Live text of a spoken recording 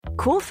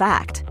Cool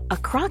fact, a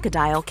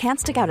crocodile can't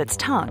stick out its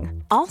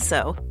tongue.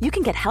 Also, you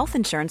can get health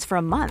insurance for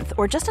a month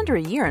or just under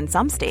a year in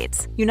some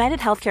states. United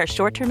Healthcare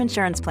short-term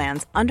insurance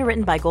plans,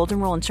 underwritten by Golden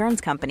Rule Insurance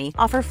Company,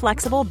 offer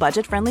flexible,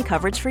 budget-friendly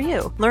coverage for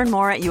you. Learn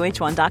more at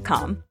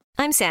uh1.com.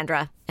 I'm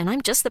Sandra, and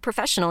I'm just the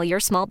professional your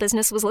small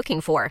business was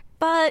looking for.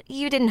 But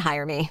you didn't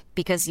hire me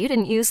because you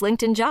didn't use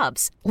LinkedIn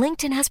Jobs.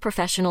 LinkedIn has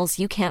professionals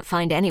you can't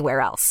find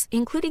anywhere else,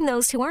 including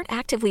those who aren't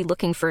actively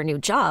looking for a new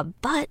job,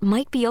 but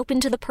might be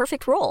open to the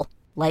perfect role,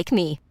 like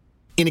me.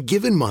 In a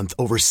given month,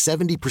 over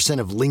 70%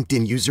 of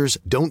LinkedIn users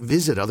don't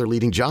visit other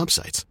leading job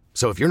sites.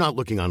 So if you're not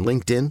looking on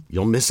LinkedIn,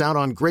 you'll miss out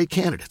on great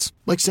candidates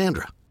like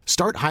Sandra.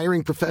 Start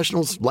hiring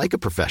professionals like a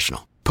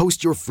professional.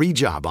 Post your free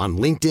job on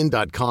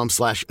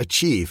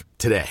linkedin.com/achieve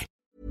today.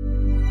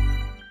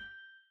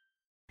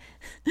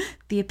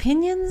 The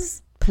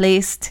opinions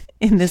placed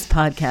in this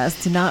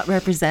podcast do not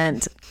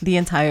represent the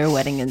entire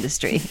wedding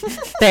industry.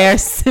 They are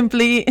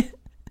simply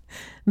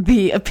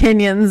the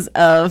opinions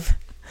of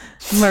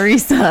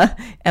Marisa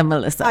and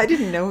Melissa. I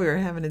didn't know we were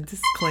having a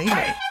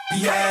disclaimer.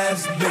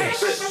 Yes, bitch.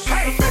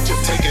 Hey, bitch,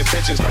 you're taking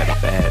pictures.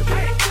 Bad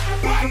bitch.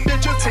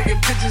 Bitch, you're taking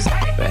pictures.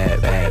 Bad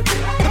bitch.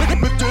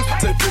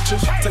 Take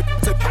pictures. Take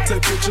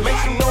pictures. Make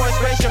some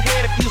noise, raise your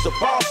hand if you's a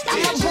boss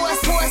bitch. I'm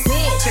a boss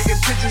bitch. Taking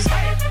pictures.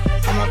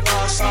 I'm a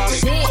boss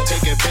bitch.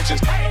 Taking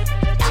pictures.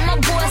 I'm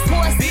a boss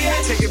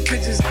bitch. Taking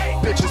pictures.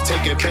 Bitches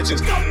taking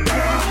pictures.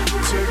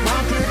 Take my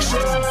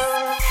picture.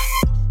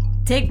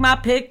 Take my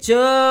picture.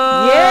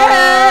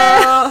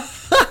 Yeah.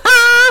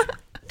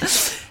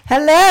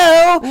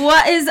 Hello.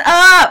 What is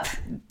up?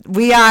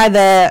 We are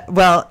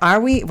are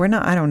we? We're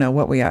not. I don't know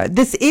what we are.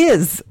 This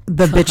is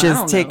the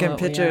Bitches Taking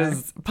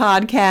Pictures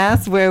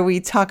podcast, where we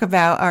talk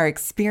about our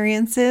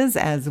experiences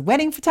as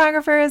wedding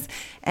photographers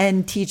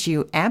and teach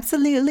you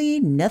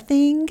absolutely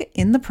nothing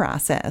in the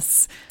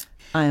process.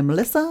 I am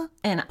Melissa.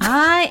 And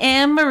I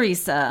am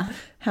Marisa.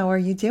 How are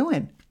you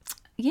doing?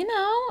 You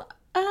know,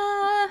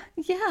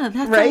 yeah,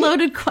 that's right? A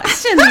loaded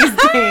question these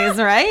days,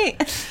 right?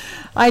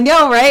 I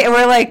know, right? And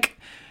we're like,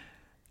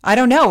 I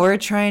don't know. We're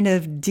trying to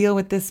deal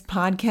with this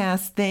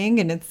podcast thing,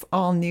 and it's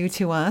all new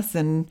to us,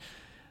 and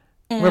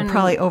we're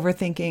probably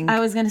overthinking. I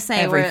was going to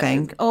say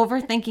everything. We're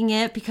overthinking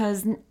it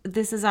because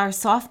this is our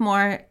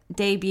sophomore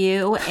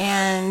debut,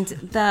 and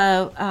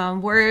the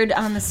word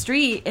on the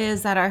street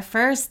is that our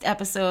first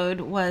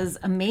episode was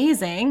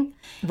amazing,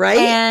 right?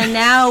 And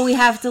now we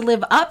have to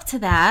live up to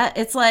that.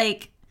 It's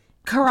like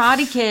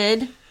Karate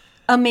Kid,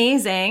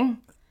 amazing.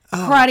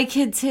 Karate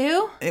Kid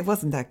 2? It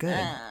wasn't that good.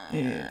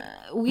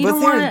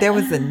 There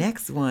was the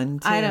next one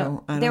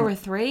too. There were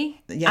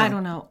 3? Yeah. I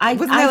don't know. I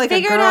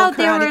figured out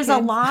there was a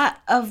lot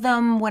of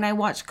them when I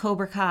watched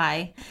Cobra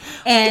Kai,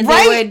 and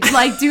right? they would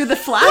like do the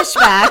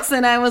flashbacks,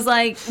 and I was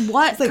like,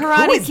 "What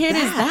Karate Kid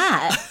is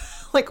that?"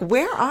 Like,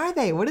 where are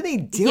they? What are they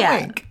doing?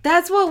 Yeah,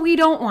 that's what we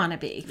don't want to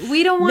be.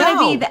 We don't want to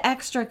be the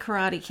extra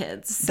Karate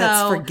Kids. So,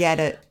 that's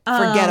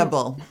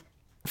forgettable.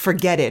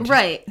 Forgetted.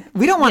 Right.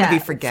 We don't want to be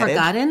forgetted.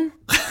 Forgotten.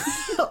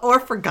 Or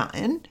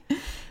forgotten.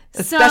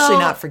 Especially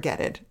not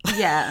forgetted.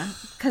 Yeah,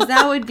 because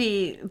that would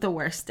be the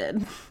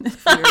worsted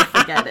if we were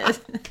forgetted.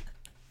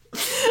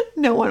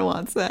 No one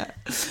wants that.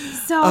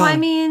 So, I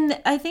mean,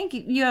 I think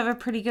you have a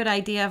pretty good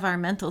idea of our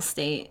mental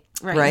state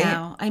right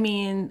now. I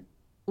mean,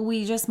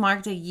 we just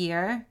marked a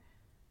year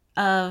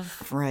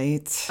of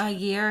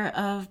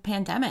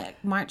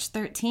pandemic, March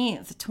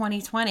 13th,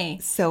 2020.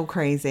 So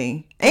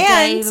crazy. The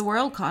day the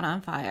world caught on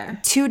fire.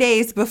 2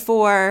 days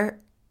before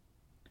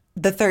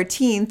the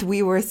 13th,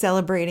 we were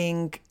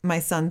celebrating my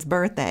son's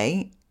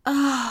birthday.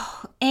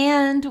 Oh,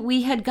 and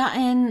we had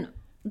gotten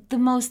the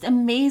most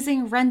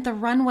amazing Rent the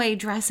Runway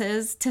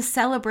dresses to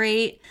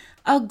celebrate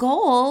a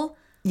goal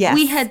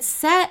we had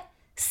set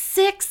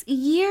 6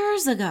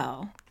 years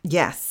ago.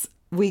 Yes.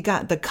 We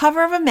got the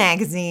cover of a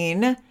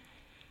magazine.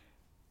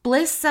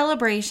 Bliss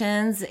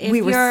Celebrations.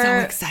 We were so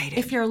excited.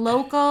 If you're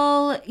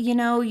local,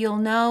 you'll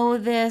know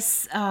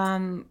this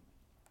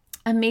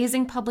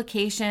amazing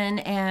publication.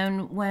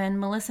 And when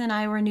Melissa and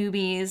I were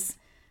newbies,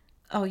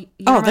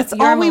 that's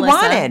all we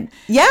wanted.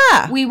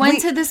 Yeah. We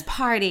went to this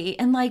party,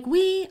 and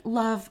we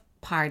love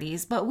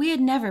parties, but we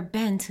had never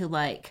been to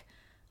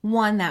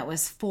one that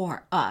was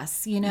for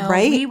us,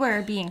 Right? We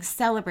were being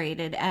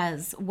celebrated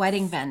as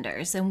wedding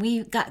vendors, and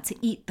we got to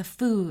eat the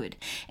food,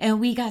 and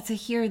we got to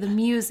hear the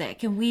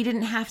music, and we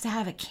didn't have to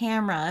have a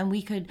camera, and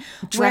we could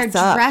wear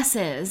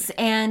dresses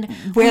and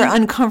wear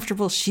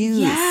uncomfortable shoes.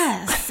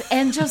 Yes.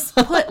 And just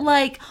put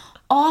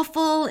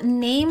awful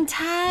name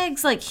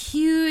tags,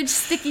 huge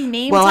sticky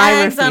name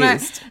tags I on our.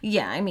 refused.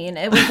 Yeah, I mean,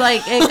 it was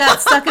it got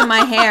stuck in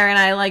my hair, and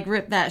I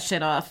ripped that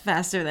shit off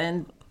faster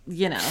than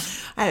I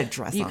had a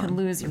dress you on. can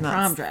lose your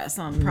prom dress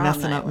on prom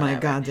messing night, up my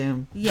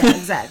goddamn. Yeah,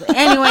 exactly.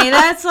 Anyway,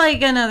 that's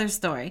another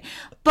story.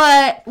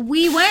 But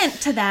we went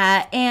to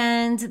that,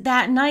 and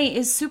that night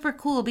is super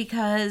cool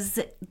because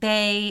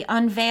they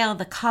unveil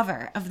the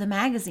cover of the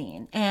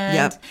magazine,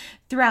 and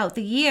throughout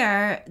the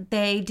year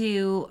they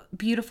do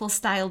beautiful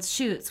styled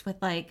shoots with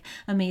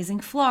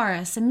amazing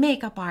florists and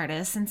makeup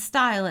artists and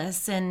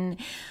stylists and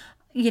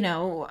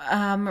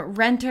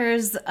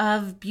renters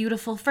of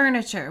beautiful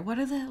furniture. What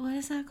is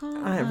that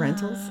called?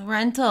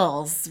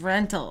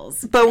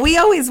 Rentals. But we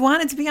always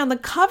wanted to be on the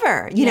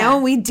cover. You know,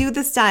 we do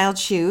the styled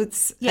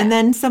shoots, and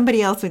then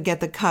somebody else would get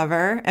the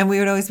cover, and we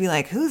would always be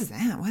like, "Who's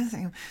that? What is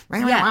that?"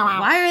 Yeah.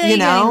 Why are they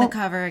getting the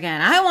cover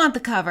again? I want the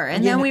cover.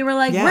 And then we were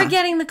like, "We're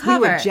getting the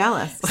cover." We were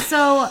jealous.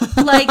 So,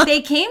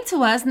 they came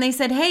to us and they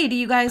said, "Hey, do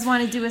you guys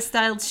want to do a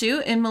styled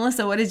shoot?" And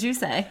Melissa, what did you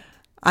say?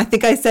 I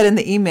think I said in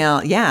the email,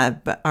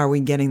 but are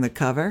we getting the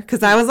cover?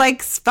 Because I was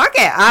like, fuck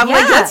it. I'm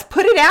like, let's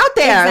put it out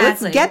there.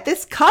 Exactly. Let's get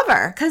this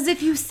cover. Because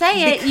if you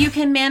say it, you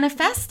can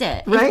manifest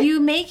it. Right? If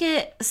you make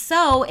it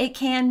so, it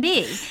can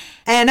be.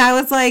 And I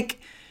was like,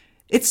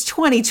 it's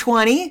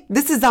 2020.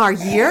 This is our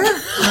year.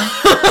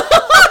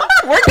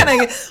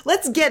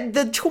 Let's get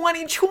the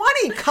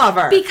 2020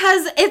 cover.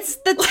 Because it's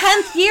the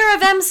 10th year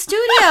of M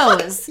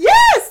Studios.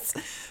 Yes.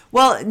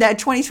 Well, that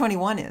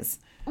 2021 is.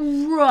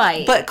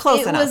 Right. But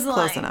close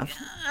enough.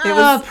 It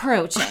was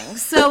approaching.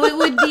 So it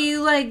would be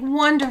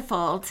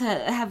wonderful to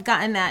have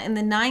gotten that in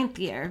the 9th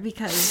year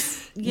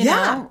because, you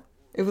know.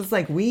 It was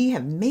like, we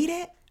have made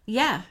it.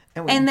 Yeah.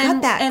 And we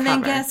got that cover. And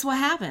then guess what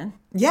happened?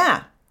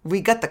 Yeah.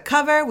 We got the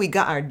cover. We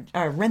got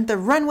our Rent the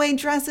Runway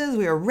dresses.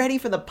 We were ready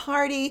for the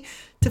party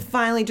to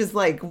finally just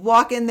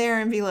walk in there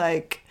and be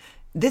like,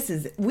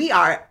 we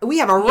have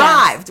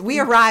arrived. Yes. We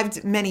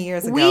arrived many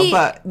years ago,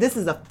 but this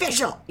is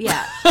official.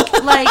 Yeah.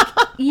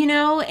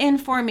 In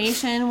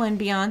Formation when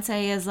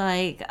Beyonce is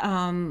like,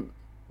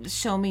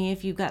 show me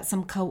if you got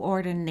some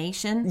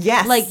coordination.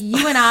 Yes.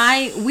 You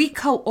and we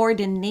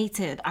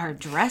coordinated our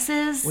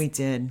dresses. We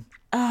did.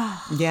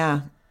 Oh.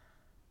 Yeah.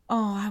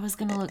 Oh, I was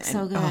going to look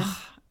so good.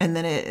 And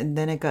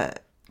then it got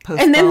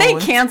postponed. And then they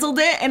canceled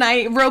it and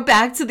I wrote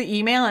back to the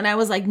email and I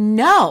was like,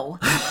 no.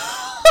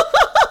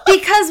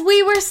 Because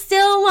we were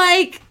still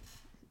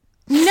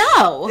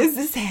no. Is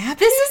this happening?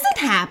 This isn't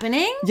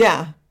happening.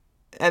 Yeah.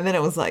 And then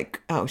it was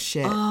like, oh,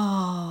 shit.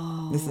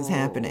 Oh. This is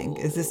happening.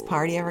 Is this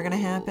party ever going to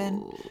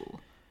happen?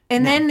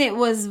 And then it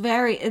was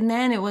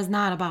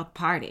not about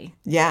party.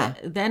 Yeah.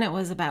 Then it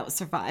was about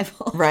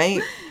survival.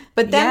 Right.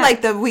 But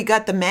then we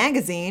got the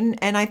magazine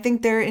and I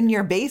think they're in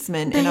your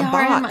basement in a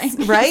box.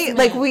 Right?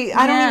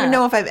 I don't even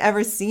know if I've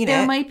ever seen it.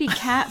 There might be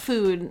cat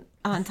food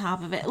on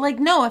top of it.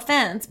 No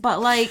offense, but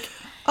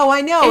oh,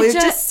 I know. It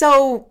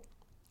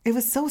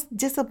was so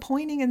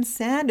disappointing and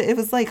sad. It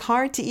was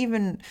hard to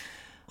even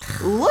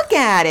look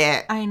at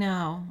it. I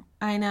know.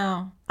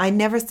 I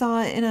never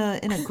saw it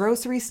in a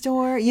grocery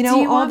store. Do you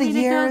all want the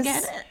me years. To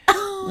go get it?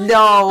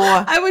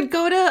 No. I would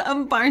go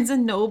to Barnes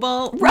and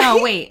Noble. Right?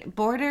 No, wait.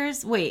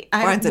 Borders? Wait.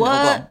 Barnes and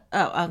Noble.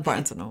 Oh, okay.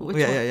 Barnes and Noble. Which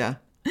Yeah.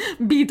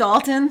 B.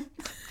 Dalton.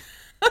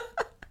 Do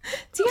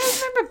you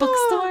guys remember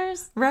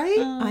bookstores? Right?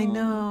 I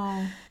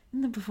know.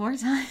 In the before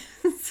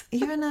times.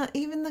 even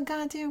the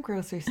goddamn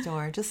grocery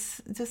store.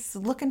 Just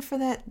looking for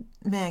that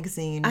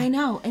magazine. I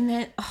know. And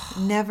then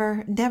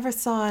never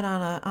saw it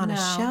on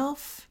a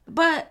shelf.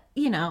 But,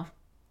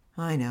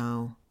 I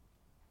know.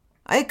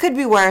 It could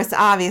be worse,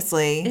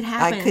 obviously. It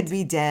happened. I could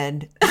be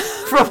dead.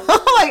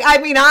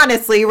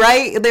 Honestly,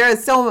 right? There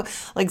is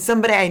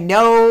somebody I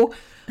know.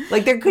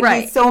 There could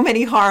be so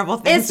many horrible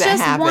things that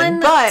happen.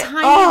 It's just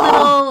one tiny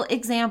little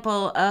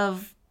example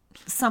of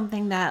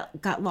something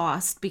that got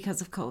lost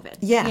because of COVID.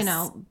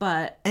 Yes.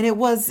 But... And it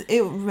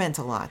meant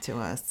a lot to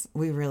us.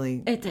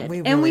 It did.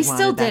 And we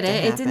still did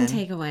it. It didn't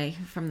take away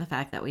from the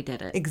fact that we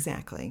did it.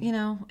 Exactly.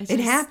 It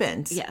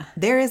happened. Yeah.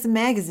 There is a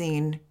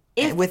magazine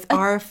with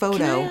our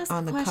photo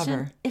on the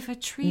cover. If a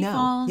tree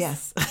falls...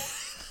 Yes.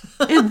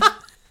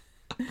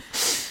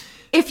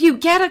 If you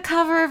get a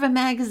cover of a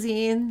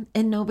magazine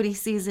and nobody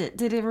sees it,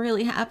 did it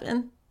really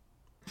happen?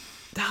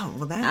 Oh,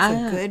 well,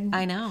 that's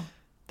I know.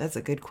 That's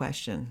a good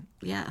question.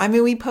 Yeah. I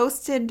mean, we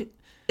posted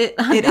it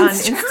on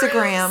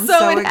Instagram,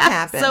 so it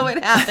happened. So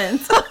it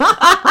happened.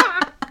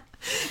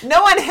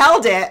 No one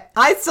held it.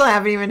 I still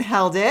haven't even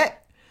held it.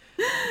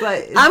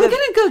 But I'm going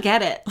to go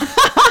get it.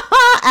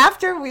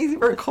 After we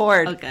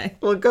record. Okay.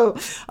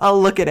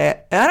 I'll look at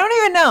it. I don't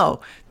even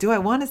know. Do I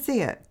want to see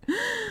it?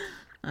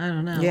 I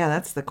don't know. Yeah,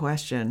 that's the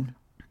question.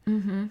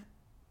 Mm-hmm.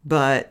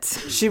 But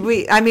should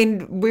we,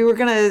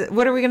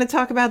 what are we going to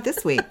talk about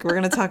this week? We're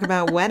going to talk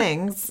about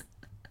weddings.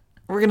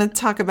 We're going to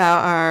talk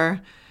about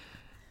our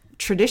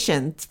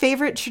traditions,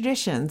 favorite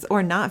traditions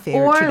or not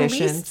favorite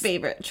traditions. Or least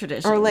favorite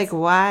traditions. Or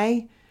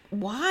why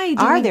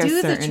do we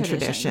do certain the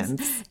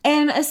traditions?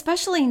 And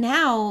especially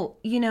now,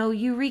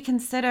 you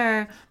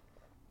reconsider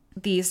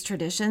these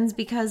traditions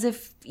because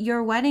if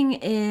your wedding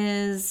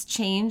is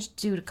changed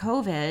due to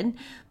COVID,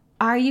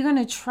 are you going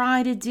to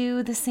try to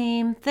do the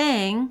same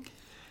thing?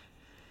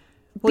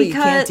 Well, you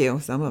can't do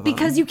some of them.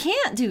 Because you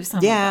can't do some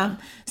of them.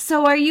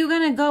 So are you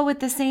going to go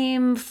with the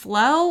same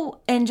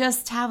flow and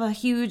just have a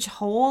huge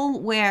hole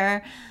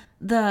where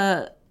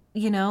the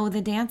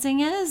dancing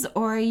is?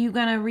 Or are you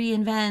going to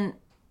reinvent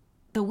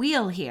the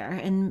wheel here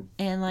and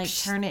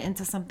turn it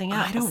into something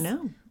else? I don't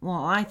know.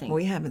 Well, I think.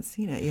 We haven't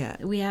seen it yet.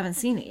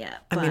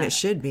 But it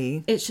should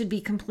be. It should be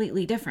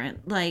completely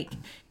different.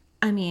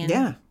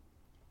 Yeah.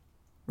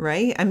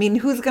 Right?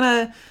 Who's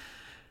going to...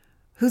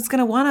 who's going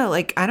to want to,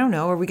 like, I don't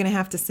know, are we going to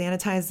have to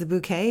sanitize the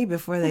bouquet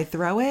before they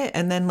throw it?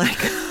 And then, like,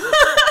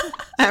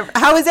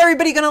 how is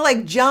everybody going to,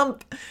 like,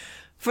 jump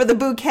for the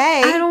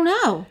bouquet? I don't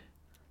know.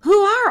 Who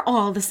are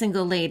all the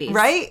single ladies?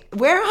 Right?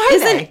 Where are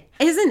they?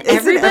 Isn't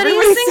everybody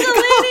a single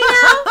lady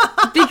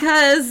now?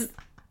 Because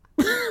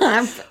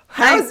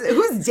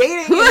who's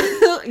dating?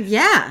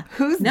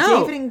 Who's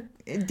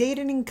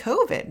dating in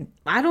COVID?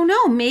 I don't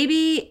know.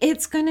 Maybe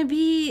it's going to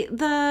be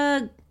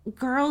the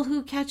girl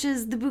who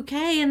catches the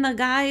bouquet and the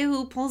guy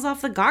who pulls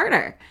off the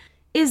garter.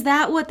 Is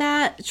that what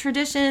that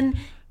tradition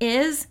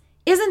is?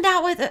 Isn't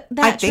that what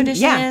that tradition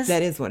is? Yeah,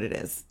 that is what it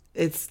is.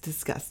 It's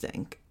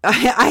disgusting.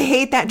 I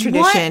hate that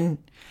tradition.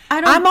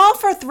 What? I'm all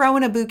for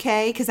throwing a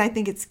bouquet because I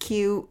think it's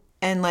cute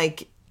and,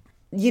 like,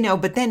 you know,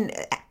 but then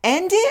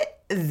end it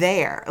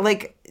there.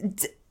 Like,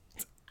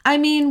 I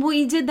mean,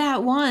 we did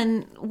that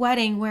one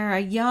wedding where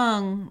a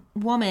young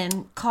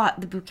woman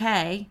caught the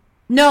bouquet.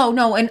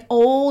 No, an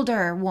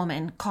older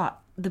woman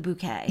caught the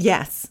bouquet.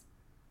 Yes.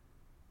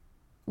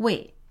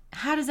 Wait,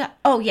 how does that?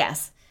 Oh,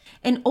 yes.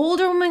 An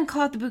older woman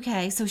caught the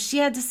bouquet, so she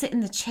had to sit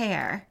in the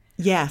chair.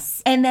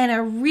 Yes. And then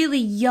a really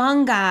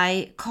young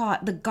guy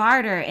caught the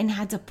garter and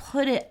had to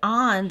put it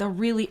on the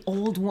really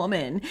old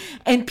woman.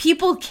 And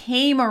people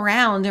came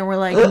around and were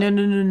like,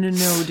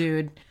 no,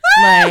 dude.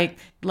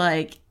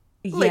 Like,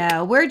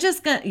 yeah, we're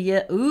just gonna,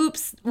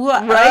 oops.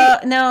 Right?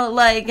 No,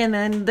 like, and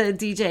then the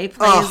DJ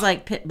plays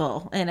like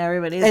Pitbull and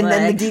everybody's and like.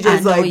 And then the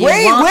DJ's like,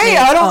 wait,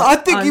 I I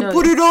think you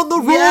put it on the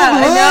wrong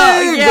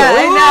leg.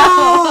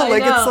 I know.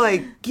 Like, it's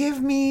like,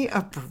 give me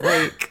a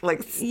break.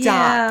 Like, stop.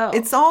 Yeah.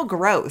 It's all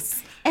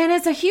gross. And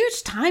it's a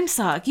huge time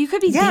suck. You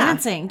could be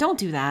dancing. Don't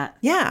do that.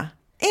 Yeah.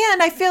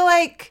 And I feel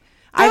like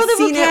I've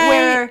seen it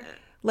where,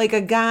 like, a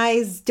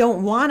guys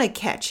don't want to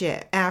catch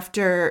it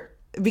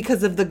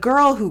because of the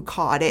girl who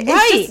caught it.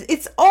 Right.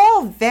 It's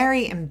all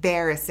very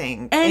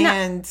embarrassing.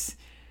 And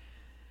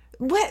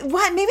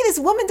what? Maybe this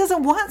woman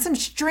doesn't want some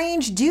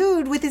strange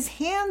dude with his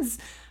hands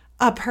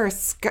up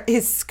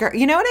his skirt.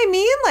 You know what I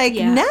mean? Like,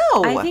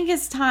 no. I think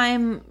it's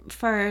time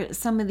for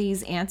some of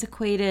these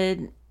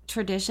antiquated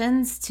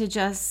traditions to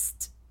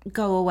just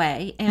go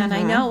away. And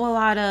I know a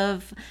lot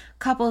of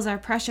couples are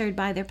pressured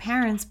by their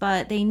parents,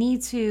 but they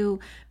need to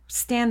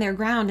stand their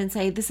ground and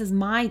say, this is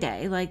my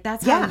day. Like,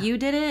 that's how you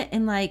did it.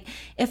 And, like,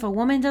 if a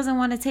woman doesn't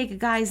want to take a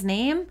guy's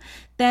name,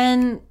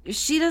 then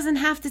she doesn't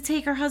have to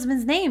take her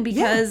husband's name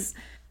because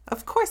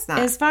of course not.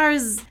 As far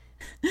as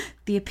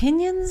the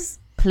opinions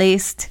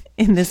placed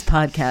in this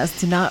podcast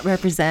do not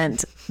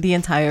represent the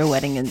entire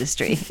wedding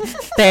industry.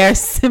 They are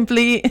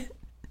simply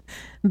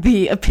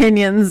the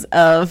opinions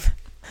of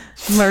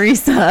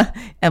Marisa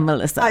and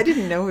Melissa. I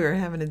didn't know we were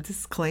having a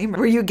disclaimer.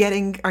 Are you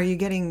getting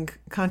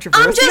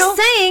controversial? I'm just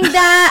saying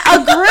that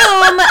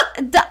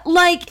a groom,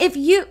 like,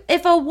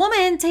 if a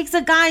woman takes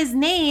a guy's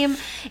name,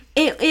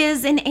 it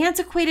is an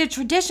antiquated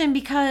tradition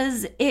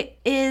because it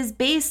is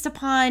based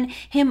upon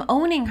him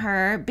owning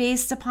her,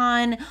 based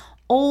upon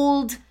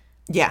old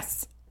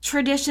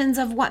traditions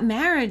of what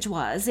marriage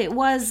was. It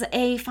was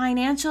a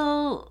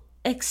financial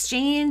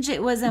exchange.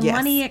 It was a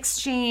money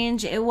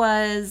exchange. It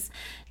was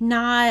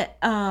not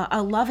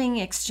a loving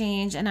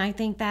exchange. And I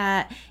think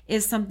that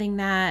is something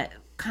that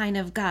kind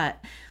of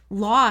got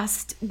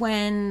lost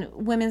when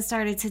women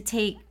started to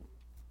take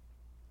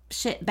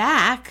shit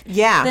back.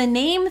 Yeah. The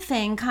name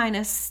thing kind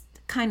of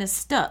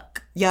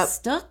stuck. Yep.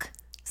 Stuck?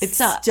 It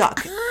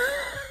stuck.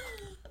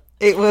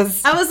 It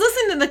was. I was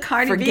listening to the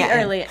Cardi B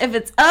earlier. If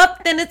it's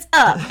up, then it's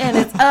up. And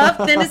it's up,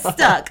 then it's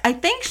stuck. I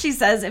think she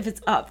says if it's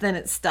up, then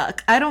it's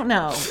stuck. I don't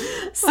know.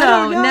 So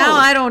now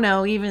I don't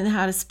know even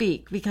how to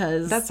speak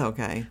because. That's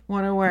okay.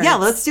 What are words? Yeah,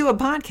 let's do a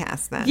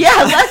podcast then. Yeah,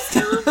 let's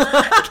do a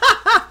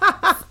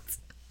podcast.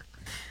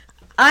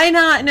 I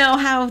not know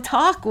how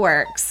talk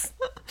works.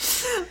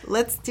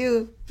 Let's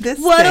do this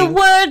What are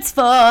words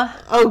for?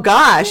 Oh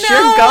gosh, no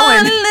you're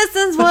going. one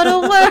listens what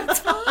are words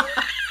for.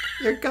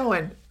 You're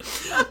going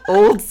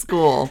old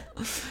school.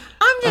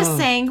 I'm just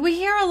saying, we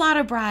hear a lot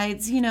of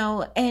brides,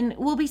 and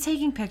we'll be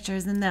taking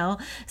pictures and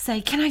they'll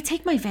say, can I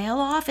take my veil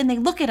off? And they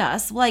look at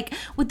us like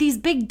with these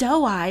big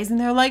doe eyes and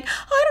they're like,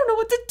 I don't know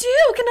what to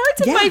do. Can I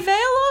take my veil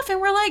off? And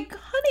we're like,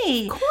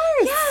 honey, of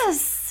course.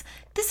 Yes,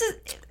 this is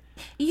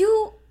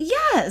you.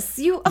 Yes,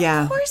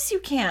 of course you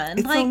can.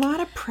 It's a lot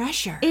of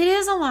pressure. It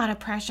is a lot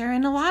of pressure.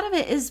 And a lot of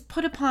it is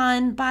put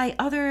upon by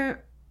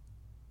other,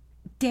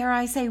 dare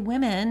I say,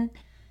 women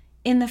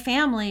in the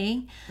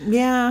family,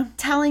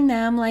 telling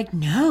them like,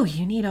 no,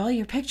 you need all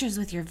your pictures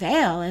with your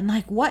veil, and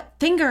like, what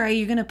finger are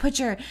you going to put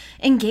your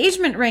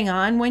engagement ring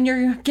on when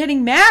you're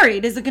getting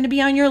married? Is it going to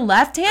be on your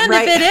left hand?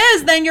 Right. If it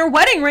is, then your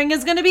wedding ring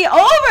is going to be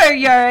over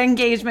your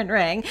engagement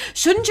ring.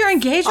 Shouldn't your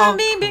engagement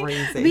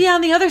be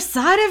on the other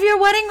side of your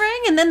wedding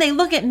ring? And then they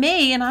look at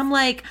me and I'm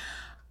like,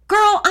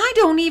 girl, I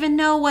don't even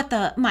know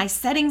what my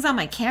settings on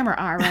my camera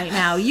are right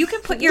now. You can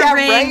put your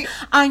ring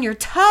on your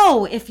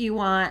toe if you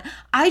want.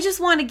 I just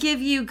want to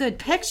give you good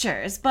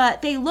pictures.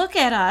 But they look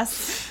at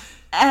us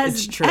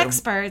as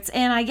experts,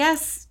 and I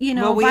guess,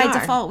 by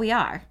default we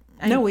are.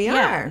 We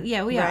are.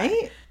 Yeah, we are.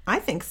 Right? I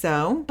think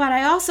so. But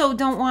I also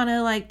don't want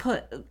to like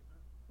put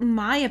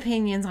my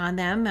opinions on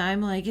them.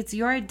 I'm like, it's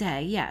your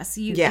day. Yes.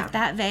 If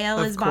that veil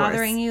is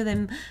bothering you,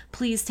 then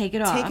please take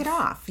it off. Take it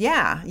off.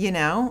 Yeah. You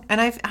know, and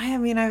I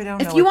mean, I don't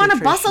know. If you want to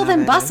bustle,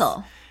 then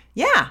bustle.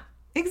 Yeah.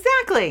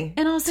 Exactly.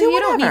 And also, you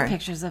don't need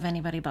pictures of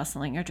anybody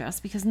bustling your dress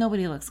because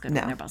nobody looks good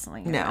when they're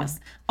bustling your dress.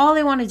 All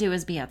they want to do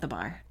is be at the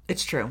bar.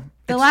 It's true.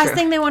 The last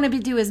thing they want to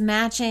do is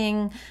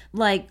matching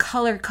like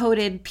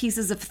color-coded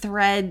pieces of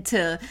thread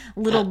to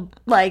little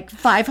like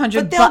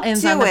 500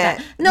 buttons on the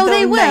back. No,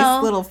 they will.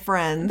 Nice little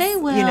friends. They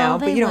will. You know,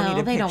 they but you will. don't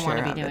need a they picture don't want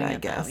to be of doing it, I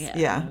it, guess.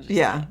 Though.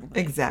 Yeah,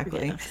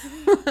 exactly.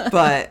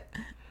 But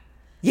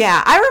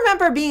yeah, I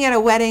remember being at a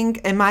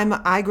wedding, and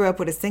I grew up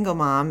with a single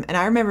mom, and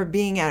I remember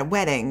being at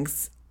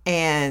weddings.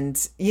 And,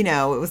 you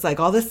know, it was like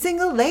all the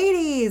single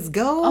ladies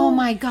go. Oh,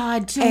 my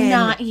God.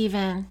 Not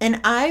even. And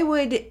I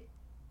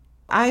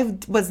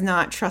was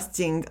not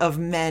trusting of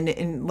men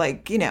in,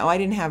 like, you know, I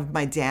didn't have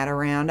my dad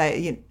around.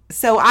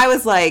 So I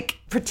was like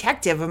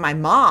protective of my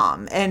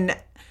mom. And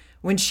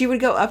when she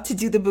would go up to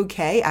do the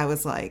bouquet, I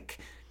was like,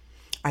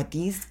 are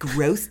these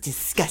gross,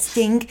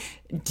 disgusting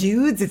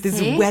dudes at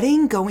this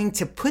wedding going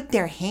to put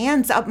their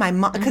hands up my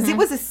mom? Because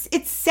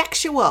it's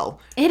sexual.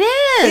 It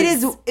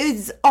is.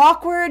 It's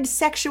awkward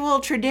sexual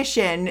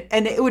tradition,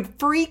 and it would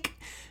freak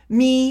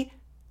me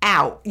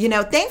out. You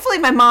know, thankfully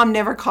my mom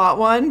never caught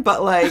one,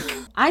 but like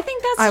I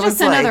think that's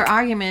just another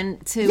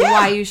argument to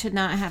why you should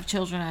not have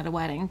children at a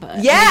wedding. But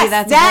maybe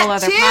that's a whole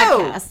other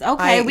podcast.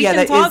 Okay, we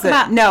can talk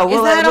about. Is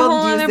that a whole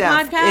other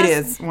podcast? It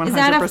is 100%. Is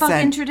that a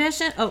fucking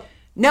tradition? Oh.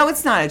 No,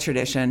 it's not a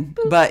tradition,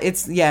 but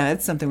it's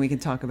something we can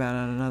talk about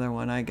on another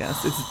one, I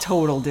guess. It's a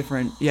total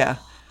different, We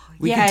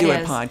could do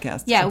a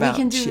podcast about we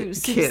can do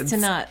soups to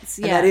nuts.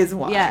 Yeah. And that is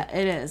why. Yeah,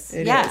 it is.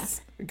 It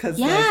is. Because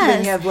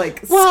then you have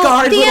like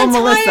scarred little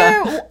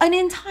Melissa. An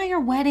entire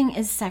wedding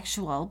is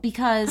sexual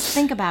because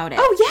think about it.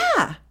 Oh,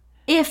 yeah.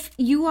 If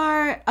you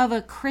are of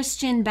a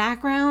Christian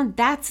background,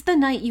 that's the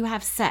night you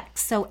have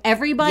sex. So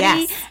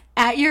everybody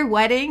at your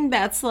wedding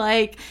that's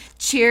like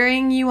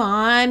cheering you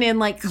on and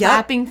like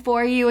clapping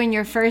for you in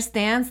your first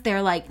dance,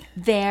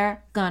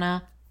 they're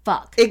gonna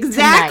fuck.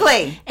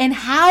 Exactly. Tonight. And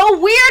how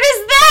weird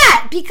is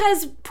that?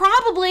 Because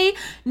probably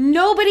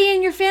nobody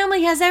in your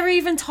family has ever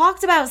even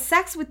talked about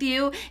sex with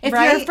you if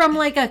you're from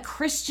like a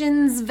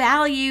Christian's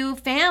value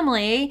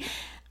family.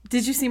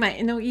 Did you see my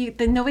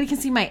nobody can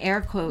see my air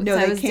quotes. No,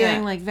 I was can't.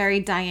 doing like very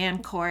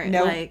Diane Court.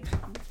 Nope.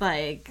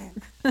 Like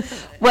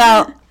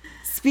well,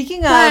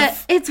 speaking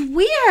of, it's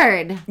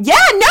weird. Yeah,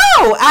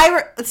 no.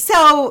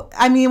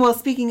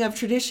 Speaking of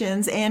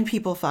traditions and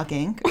people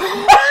fucking,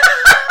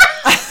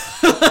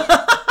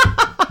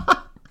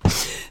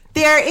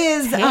 there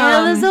is tale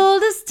as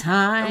old as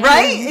time.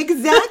 Right?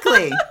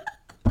 Exactly.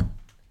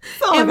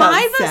 Am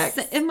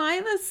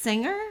I the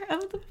singer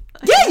of the?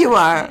 Yeah, you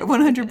are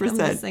 100%. I'm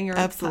the singer of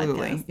Absolutely,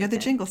 the podcast. You're the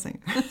jingle singer.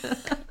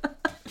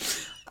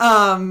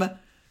 I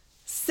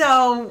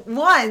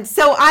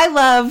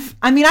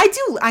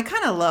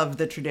kind of love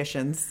the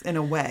traditions in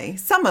a way.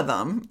 Some of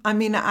them. I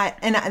mean,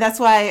 that's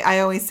why I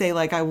always say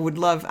like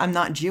I'm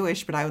not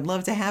Jewish, but I would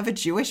love to have a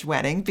Jewish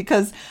wedding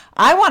because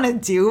I want to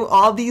do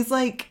all these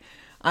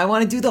I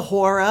want to do the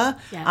hora.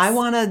 Yes. I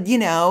want to,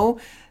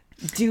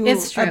 do a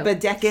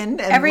bedekin.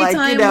 And every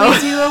time we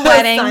do a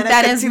wedding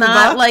that is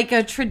not like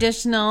a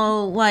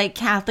traditional like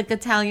Catholic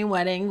Italian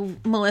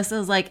wedding,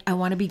 Melissa's like, I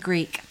want to be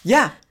Greek.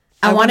 Yeah.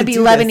 I want to be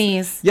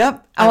Lebanese.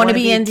 Yep. I want to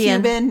be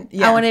Indian. Cuban.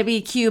 Yeah. I want to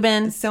be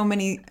Cuban. So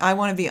many. I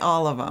want to be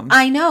all of them.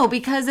 I know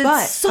because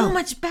it's so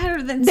much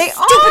better than they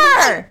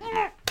are.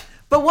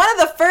 But one of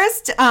the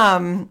first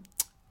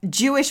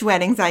Jewish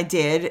weddings I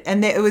did,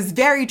 and it was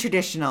very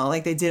traditional.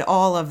 Like they did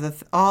all of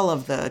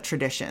the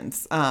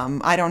traditions.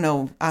 I don't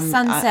know.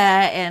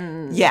 Sunset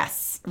and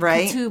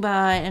ketubah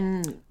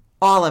and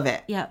all of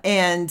it. Yeah.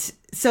 And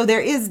so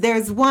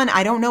there's one,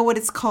 I don't know what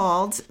it's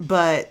called,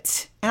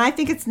 and I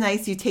think it's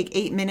nice. You take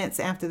 8 minutes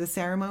after the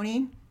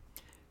ceremony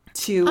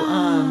to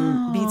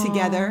be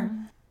together.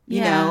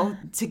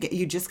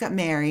 You just got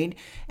married,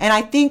 and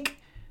I think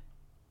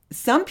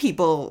some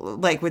people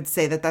would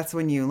say that that's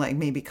when you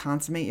maybe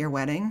consummate your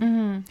wedding.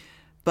 Mm-hmm.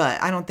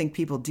 But I don't think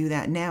people do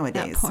that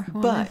nowadays. That poor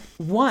woman. But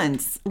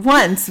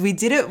once we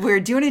did it, we were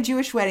doing a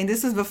Jewish wedding.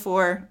 This was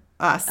before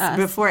us.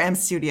 Before M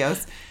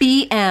Studios.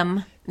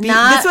 BM.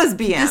 This was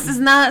BM. This does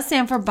not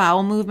stand for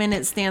bowel movement.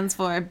 It stands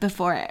for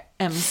before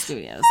M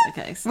Studios.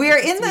 Okay. So we are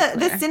in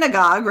the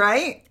synagogue,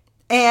 right?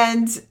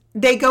 And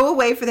they go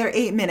away for their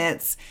 8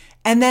 minutes.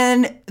 And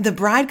then the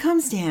bride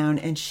comes down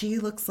and she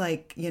looks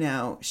like,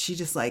 she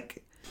just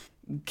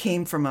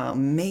came from a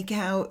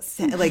makeout,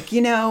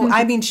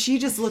 I mean, she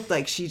just looked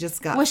like she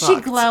just got Was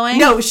fucked. she glowing?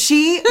 No,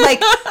 she,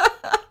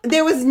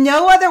 there was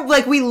no other,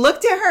 we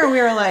looked at her and we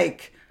were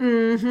like,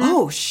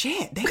 oh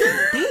shit, they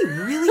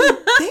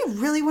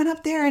really went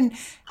up there and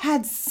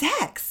had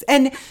sex.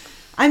 And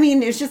I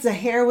mean, it's just the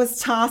hair was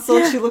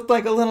tousled. She looked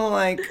like a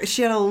little,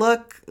 she had a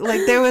look,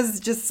 there was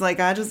just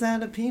I just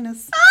had a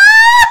penis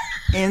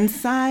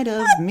inside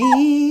of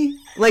me.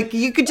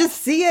 You could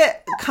just see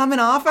it coming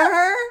off of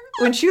her.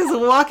 when she was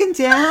walking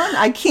down.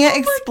 I can't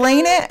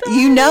explain it.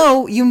 You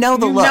know the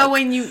look. You know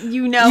when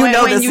you know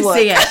it when you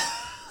see it.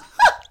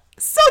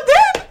 So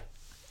then,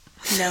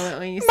 You know it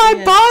when you see my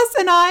it. boss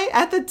and I,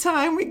 at the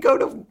time, we go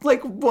to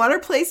like Water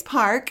Place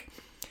Park,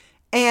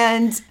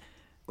 and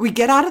we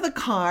get out of the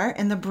car,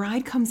 and the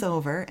bride comes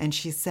over, and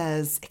she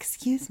says,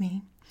 "Excuse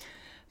me,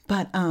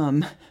 but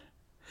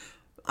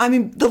I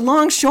mean, the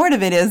long short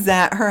of it is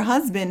that her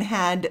husband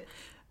had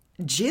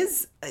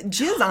jizz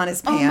on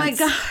his pants." Oh my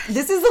God.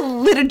 This is a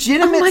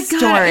legitimate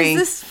story. Is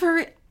this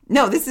for...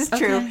 No, this is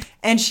true. Okay.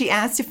 And she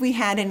asked if we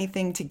had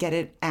anything to get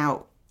it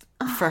out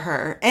for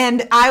her.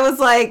 And I was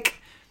like,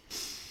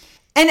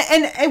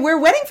 and we're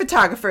wedding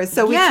photographers,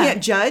 so we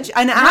can't judge.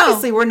 And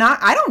obviously we're not,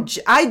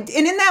 and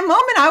in that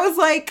moment I was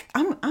like,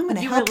 I'm going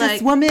to help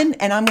this woman,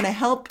 and I'm going to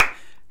help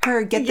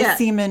her get the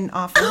semen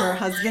off of her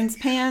husband's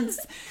pants.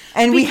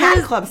 And we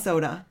had club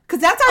soda.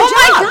 Because that's our job.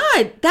 Oh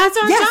my God. That's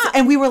our job.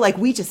 And we were like,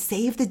 we just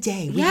saved the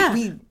day. We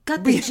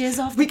got the jizz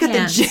off the We got the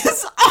pants.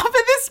 jizz off of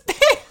this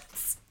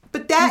pants.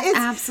 But that is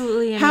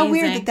absolutely how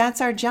weird amazing. that's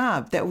our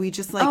job. That we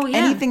just like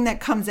anything that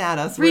comes at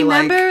us.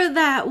 Remember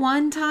that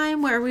one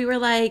time where we were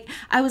like,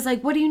 I was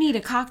like, what do you need,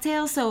 a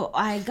cocktail? So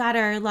I got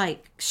her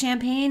like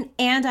champagne,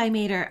 and I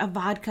made her a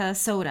vodka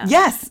soda.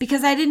 Yes.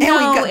 Because I didn't And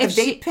we know got the if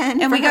vape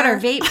pen and for we got her.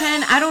 her vape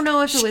pen. I don't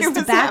know if it She was was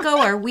tobacco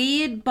having- or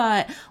weed,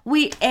 but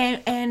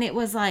and it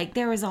was like,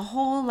 there was a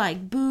whole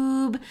like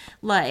boob,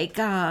 like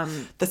the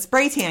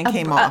spray tan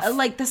came off.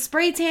 like the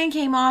spray tan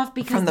came off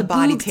because From the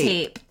body boob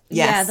tape.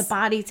 Yeah, Yes. the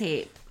body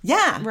tape.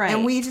 Yeah. Right.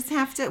 And we just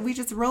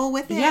roll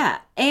with it. Yeah.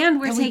 And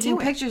we're And we taking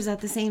do it. pictures at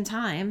the same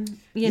time,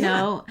 you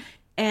know,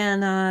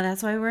 and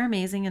that's why we're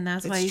amazing. And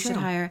that's why It's you should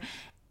true. hire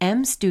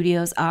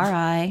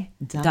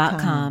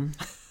mstudiosri.com.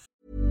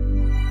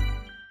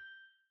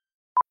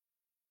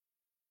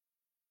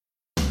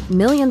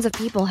 Millions of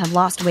people have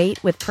lost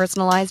weight with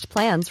personalized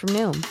plans from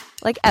Noom.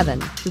 Like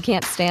Evan, who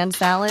can't stand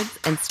salads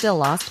and still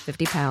lost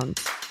 50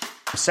 pounds.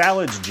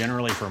 Salads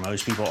generally for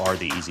most people are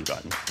the easy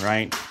button,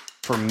 right?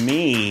 For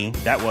me,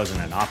 that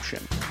wasn't an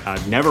option.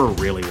 I never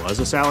really was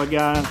a salad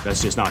guy.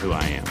 That's just not who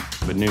I am.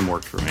 But Noom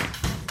worked for me.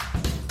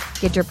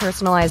 Get your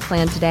personalized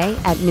plan today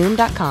at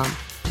Noom.com.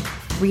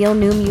 Real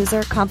Noom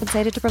user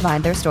compensated to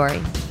provide their story.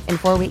 In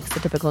 4 weeks, the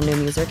typical Noom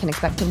user can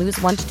expect to lose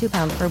 1 to 2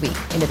 pounds per week.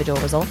 Individual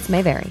results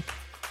may vary.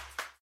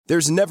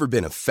 There's never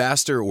been a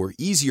faster or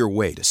easier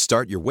way to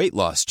start your weight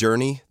loss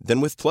journey than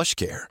with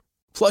PlushCare.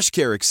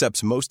 PlushCare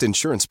accepts most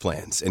insurance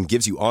plans and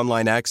gives you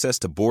online access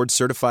to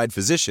board-certified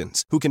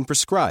physicians who can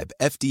prescribe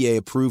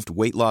FDA-approved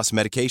weight loss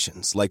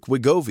medications like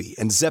Wegovy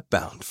and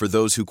Zepbound for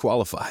those who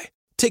qualify.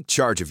 Take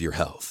charge of your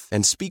health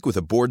and speak with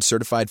a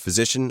board-certified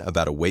physician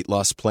about a weight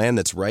loss plan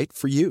that's right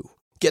for you.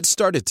 Get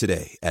started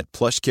today at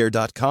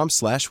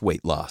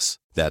plushcare.com/weight loss.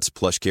 That's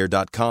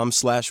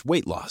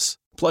plushcare.com/weight loss.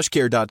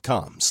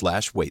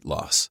 plushcare.com/weight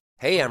loss.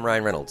 Hey, I'm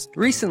Ryan Reynolds.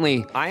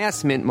 Recently, I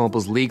asked Mint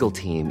Mobile's legal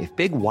team if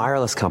big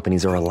wireless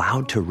companies are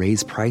allowed to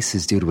raise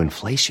prices due to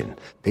inflation.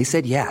 They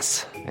said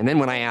yes. And then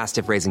when I asked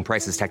if raising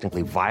prices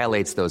technically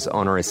violates those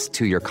onerous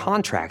 2-year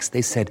contracts,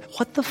 they said,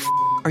 "What the f***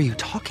 are you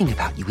talking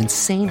about, you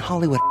insane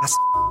Hollywood ass?"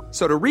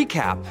 So to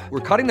recap,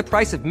 we're cutting the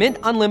price of Mint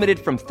Unlimited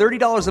from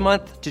 $30 a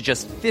month to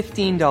just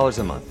 $15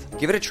 a month.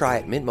 Give it a try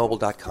at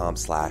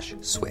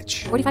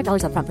mintmobile.com/switch.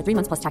 $45 up front for 3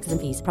 months plus taxes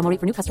and fees. Promo rate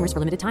for new customers for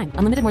limited time.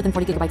 Unlimited more than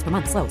 40 gigabytes per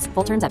month. Slows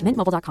full terms at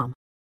mintmobile.com.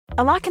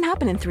 A lot can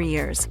happen in 3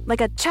 years,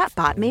 like a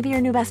chatbot may be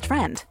your new best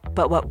friend.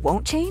 But what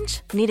won't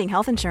change? Needing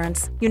health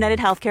insurance. United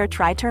Healthcare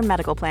Tri-Term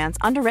Medical Plans,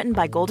 underwritten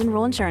by Golden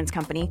Rule Insurance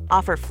Company,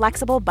 offer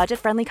flexible,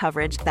 budget-friendly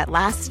coverage that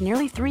lasts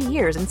nearly 3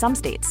 years in some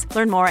states.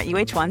 Learn more at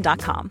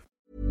uh1.com.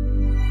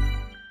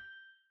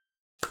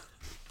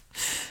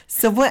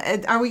 So what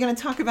are we going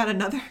to talk about?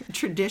 Another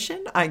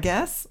tradition, I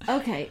guess.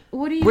 Okay.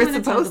 What do you We're want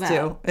to supposed talk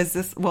about? to. Is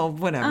this, well,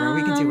 whatever.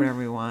 We can do whatever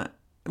we want.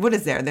 What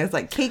is there? There's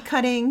like cake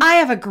cutting. I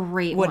have a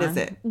great one. What is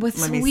it? We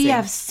Let me see.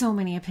 have so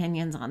many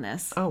opinions on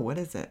this. Oh, what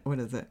is it? What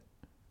is it?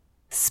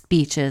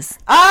 Speeches.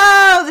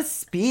 Oh, the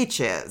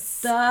speeches.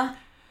 The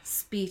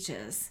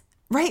speeches.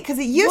 Right, because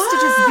it used to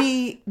just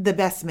be the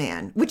best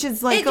man, which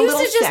is like It a used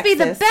little to just be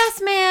the sexist.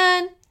 best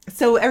man.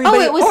 So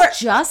everybody, it was or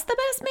just the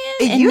best man?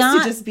 it and used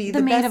not to just be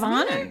the best maid of man.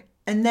 honor?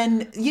 And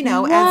then, you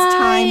know, as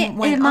time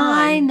went am on,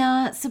 I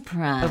not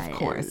surprised? of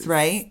course,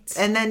 right?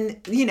 And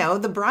then, you know,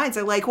 the brides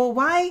are like, well,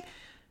 why,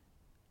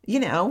 you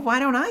know, why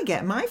don't I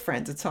get my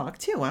friend to talk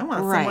too? I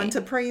want someone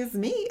to praise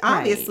me.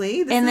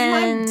 Obviously, this is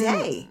my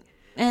day.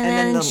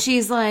 And then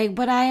she's like,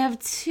 but I have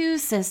 2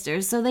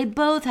 sisters, so they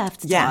both have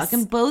to talk.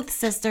 And both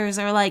sisters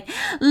are like,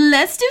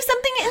 let's do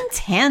something in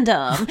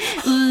tandem.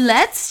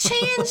 Let's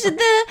change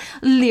the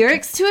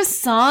lyrics to a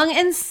song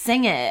and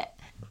sing it.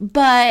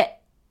 But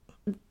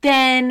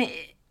then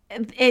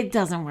it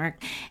doesn't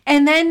work.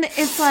 And then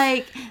it's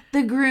like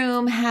the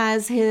groom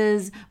has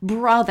his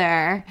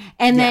brother,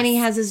 and then he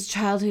has his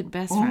childhood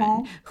best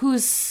friend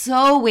who's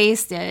so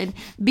wasted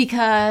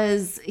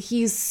because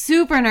he's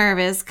super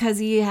nervous because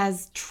he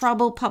has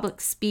trouble public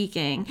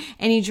speaking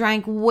and he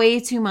drank way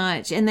too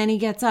much. And then he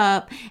gets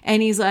up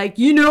and he's like,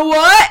 you know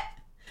what?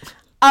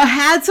 I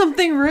had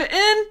something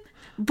written.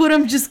 but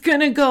I'm just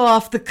gonna go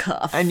off the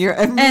cuff. And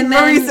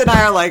Maurice and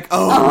I are like,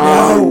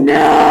 oh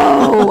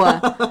no.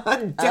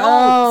 don't.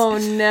 Oh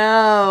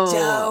no.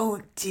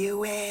 Don't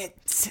do it.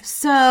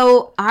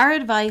 So our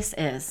advice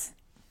is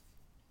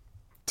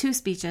 2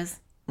 speeches.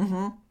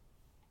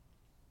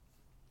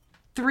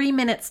 3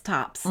 minutes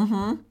tops.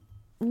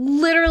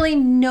 Literally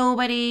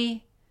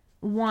nobody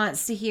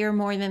wants to hear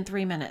more than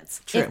 3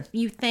 minutes. True. If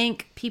you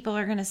think people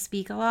are going to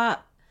speak a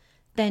lot,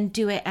 then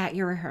do it at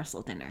your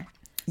rehearsal dinner.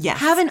 Yes.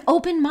 Have an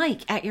open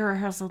mic at your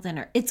rehearsal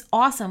dinner. It's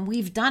awesome.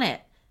 We've done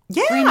it.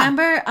 Yeah.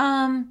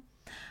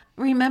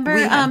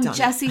 Remember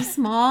Jesse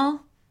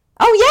Small?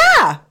 Oh,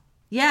 yeah.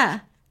 Yeah.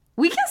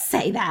 We can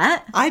say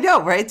that. I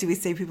know, right? Do we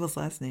say people's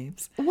last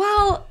names?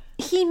 Well,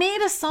 he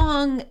made a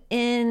song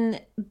in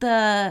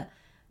the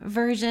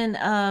version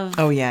of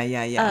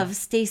of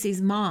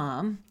Stacy's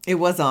mom. It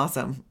was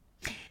awesome.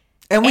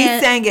 And we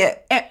sang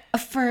it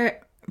for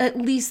at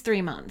least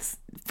 3 months.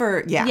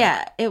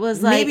 Yeah, it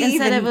was like, maybe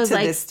instead even it was to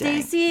like this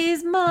day.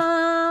 Stacy's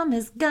mom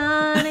has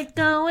got it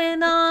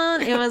going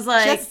on. It was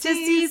like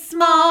Jesse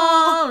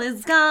Small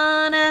is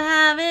gonna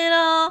have it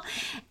all.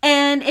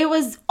 And it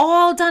was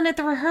all done at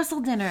the rehearsal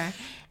dinner.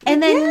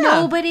 And then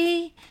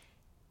nobody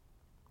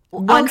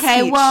One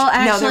okay, speech. well, No,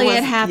 actually, there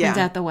it was- happened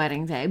yeah. at the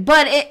wedding day.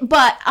 But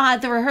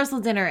at the rehearsal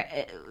dinner,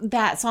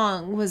 that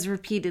song was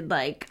repeated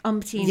like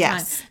umpteen Yes.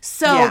 times.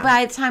 So Yeah.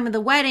 by the time of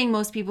the wedding,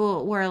 most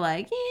people were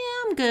like,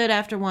 "Yeah, I'm good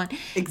after one."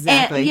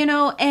 Exactly.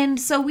 And, and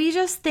so we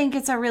just think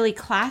it's a really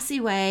classy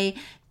way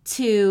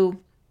to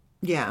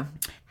Yeah.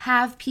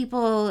 have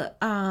people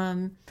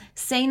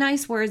say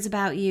nice words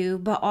about you,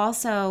 but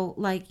also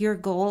like your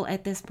goal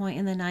at this point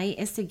in the night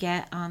is to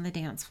get on the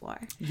dance floor.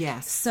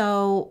 Yes.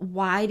 So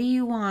why do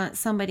you want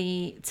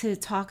somebody to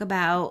talk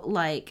about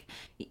like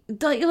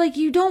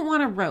you don't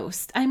want to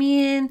roast? I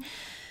mean,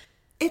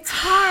 It's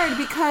hard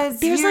because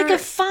there's like a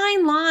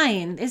fine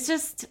line. It's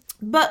just,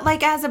 but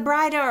like as a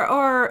bride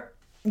or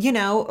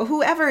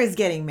whoever is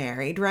getting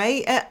married,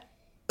 right?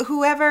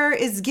 Whoever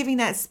is giving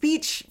that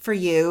speech for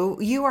you,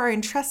 you are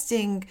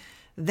entrusting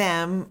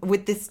them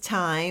with this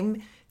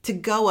time to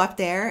go up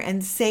there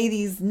and say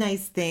these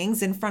nice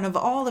things in front of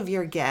all of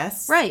your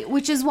guests. right,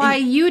 which is why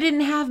you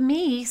didn't have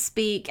me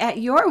speak at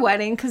your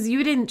wedding, because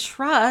you didn't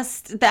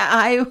trust that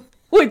I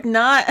would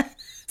not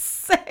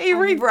say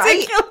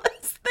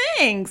ridiculous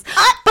things.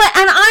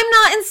 And I'm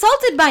not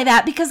insulted by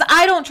that because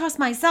I don't trust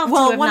myself to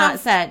have not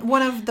said.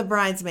 One of the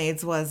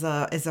bridesmaids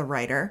is a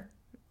writer.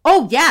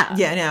 Oh yeah,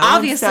 Yeah, no,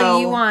 obviously so-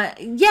 you want,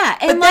 yeah,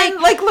 But and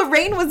then, like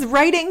Lorraine was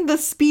writing the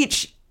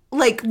speech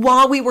like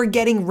while we were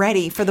getting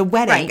ready for the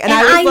wedding, right. and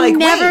I was like,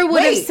 never wait,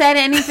 would have wait. said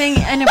anything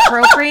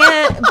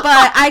inappropriate,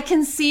 but I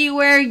can see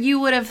where you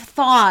would have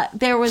thought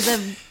there was a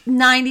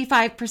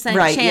 95%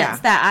 Right, chance yeah.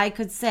 that I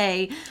could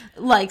say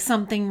like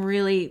something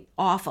really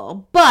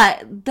awful, but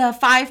the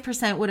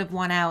 5% would have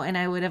won out, and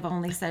I would have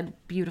only said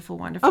beautiful,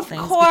 wonderful Of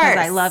things course. because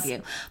I love you.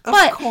 Of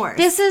But course.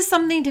 this is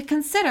something to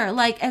consider.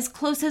 Like, as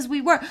close as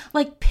we were,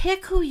 like,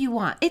 pick who you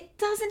want. It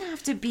doesn't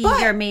have to be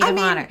But, your maid I of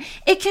mean- honor.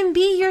 It can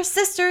be your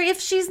sister if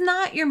she's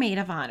not your maid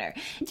of honor.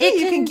 Yeah, it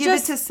you can give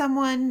just- it to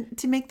someone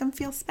to make them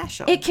feel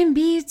special. It can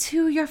be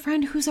to your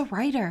friend who's a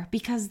writer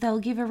because they'll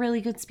give a really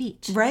good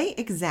speech. Right?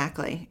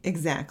 Exactly.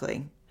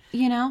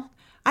 You know?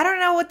 I don't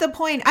know what the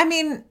point. I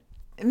mean,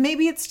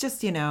 maybe it's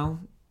just a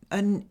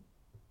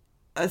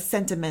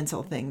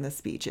sentimental thing. The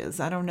speeches.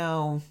 I don't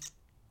know.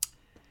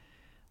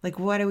 Like,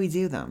 why do we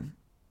do them?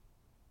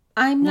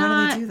 I'm Why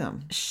not do we do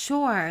them?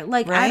 sure.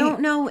 Like, I Right? don't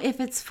know if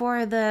it's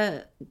for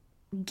the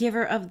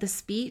giver of the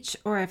speech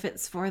or if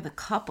it's for the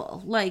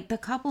couple. Like, the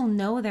couple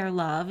know they're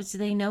loved.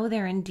 They know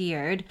they're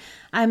endeared.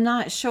 I'm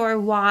not sure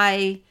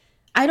why.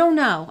 I don't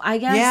know. I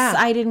guess Yeah.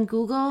 I didn't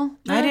Google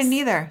this. I didn't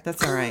either.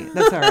 That's all right.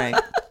 That's all right.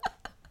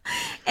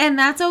 And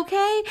that's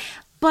okay.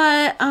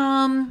 But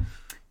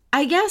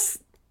I guess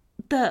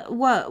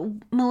what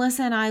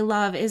Melissa and I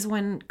love is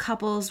when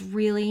couples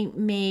really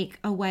make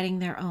a wedding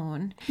their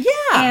own. Yeah.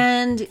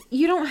 And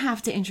you don't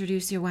have to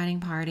introduce your wedding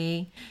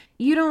party.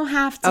 You don't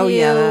have to Oh,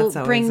 yeah, that's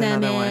always bring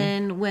them another one.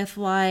 in with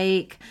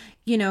like,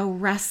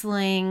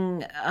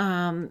 wrestling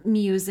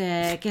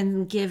music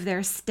and give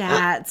their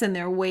stats and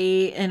their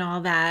weight and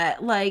all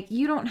that. Like,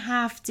 you don't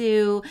have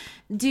to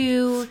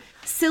do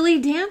silly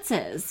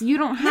dances. You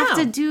don't have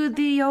No. to do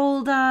the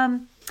old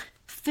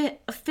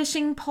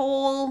fishing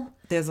pole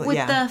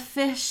with the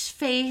fish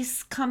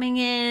face coming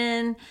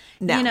in.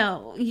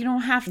 No. You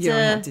don't have to. You don't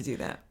have to do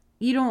that.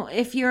 You don't.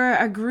 If you're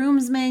a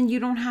groomsman, you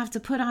don't have to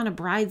put on a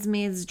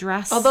bridesmaid's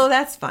dress. Although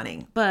that's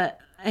funny. But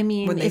I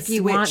mean, When they if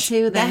you want switch,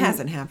 to, that then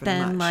hasn't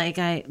happened much.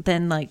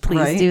 please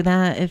Right? do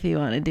that. If you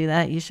want to do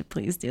that, you should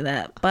please do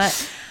that. But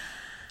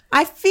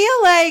I feel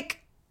like,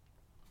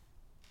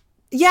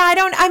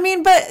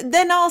 but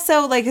then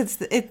also like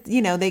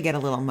they get a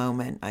little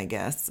moment, I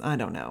guess. I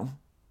don't know.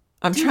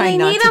 I'm do trying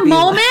they not need to a be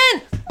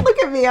moment? Look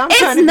at me. I'm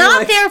trying It's to be not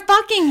like, their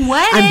fucking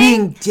wedding. I'm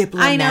being I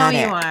diplomatic.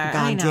 know you are. God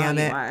I know damn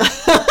you it. are.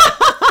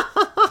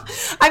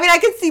 I mean, I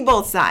can see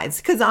both sides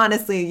because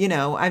honestly,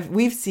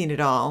 we've seen it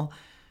all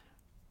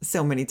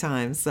so many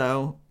times.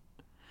 So,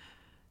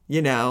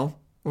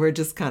 We're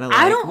just kind of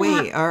like,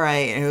 wait, all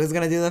right, who's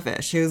going to do the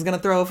fish? Who's going to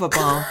throw a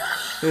football?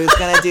 Who's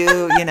going to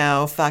do,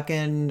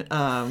 fucking,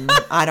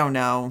 I don't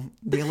know,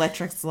 the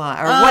electric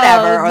slide or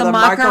whatever, or the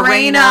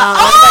Macarena.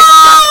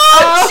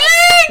 Oh,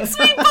 jinx!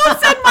 We both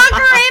said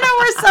Macarena.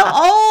 We're so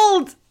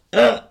old.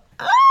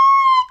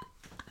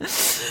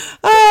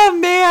 Oh,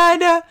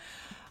 man.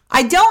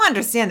 I don't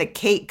understand the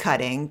cake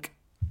cutting.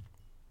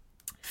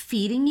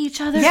 Feeding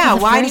each other. Yeah, for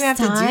the why first do you have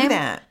time? to do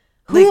that?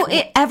 Who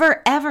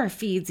ever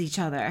feeds each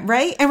other?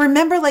 Right? And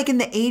remember, like, in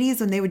the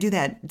 80s when they would do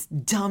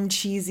that dumb,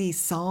 cheesy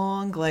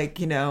song, like,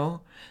 the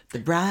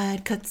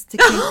bride cuts the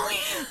cake.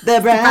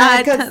 The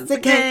bride cuts the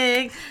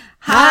cake.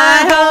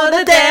 Hi-ho,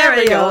 the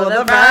dairy-o,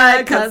 the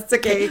bride cuts the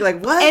cake.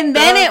 Like, what? And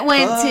then it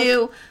went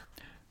to,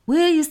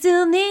 will you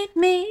still need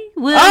me?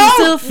 Will you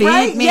still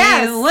feed me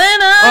when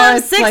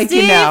I'm 64?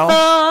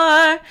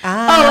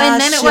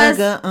 And then it was,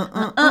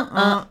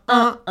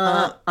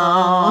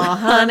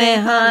 honey,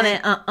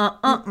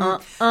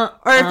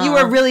 Or if you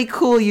were really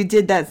cool, you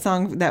did that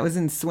song that was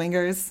in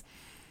Swingers.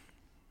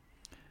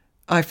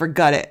 Oh, I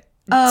forgot it.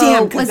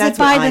 Damn, was it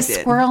by the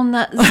Squirrel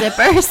Nut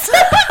Zippers?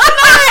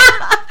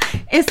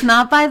 It's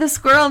not by the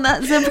Squirrel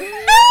Nut Zippers. Is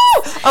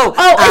it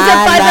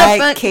by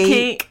the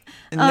cake?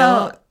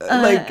 No,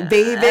 like,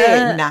 baby,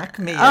 knock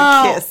me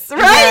a kiss.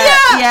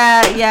 Right?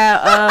 Yeah.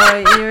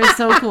 Oh, you're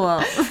so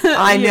cool.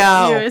 I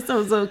know. You're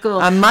so cool.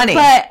 I'm money.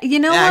 But you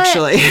know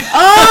actually. what?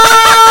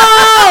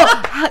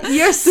 Oh,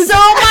 you're so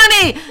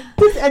money.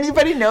 Does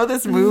anybody know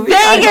this movie?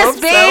 Vegas,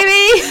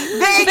 baby. So.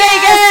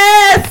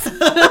 Vegas.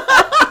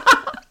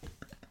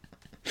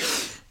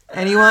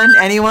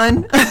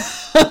 Anyone?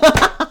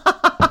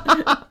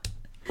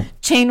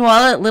 Chain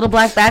wallet, little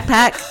black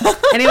backpack.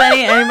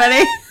 Anybody?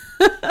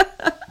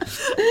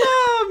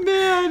 Oh,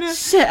 man.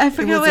 Shit, I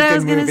forgot what I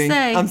was going to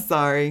say. I'm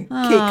sorry.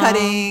 Oh. Cake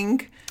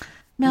cutting.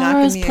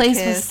 Melrose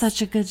Place was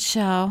such a good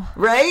show.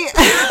 Right?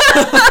 I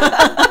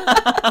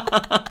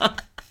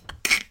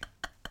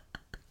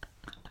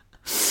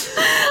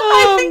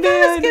think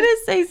I was going to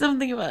say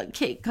something about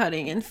cake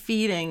cutting and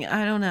feeding.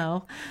 I don't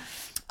know.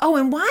 Oh,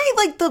 and why,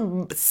 like,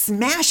 the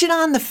smash it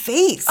on the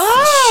face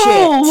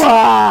shit?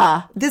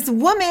 This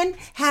woman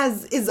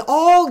is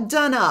all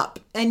done up,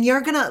 and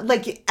you're gonna,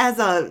 like, as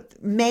a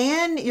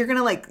man, you're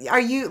gonna, like, are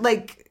you,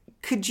 like,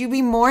 could you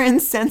be more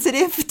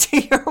insensitive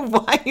to your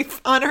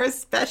wife on her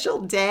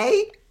special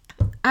day?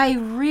 I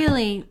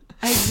really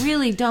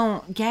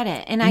don't get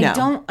it. And I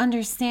don't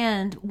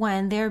understand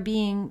when they're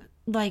being,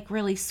 like,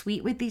 really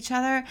sweet with each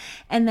other.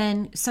 And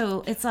then,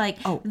 so it's like,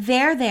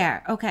 they're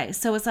there. Okay,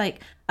 so it's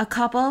like a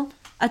couple,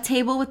 a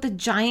table with the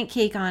giant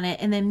cake on it,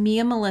 and then me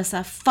and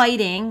Melissa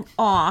fighting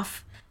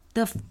off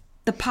the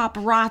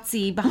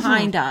paparazzi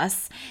behind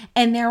us,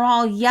 and they're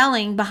all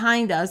yelling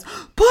behind us,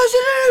 push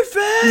it in her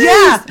face!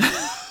 Yeah!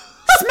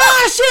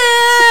 Smash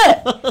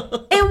it!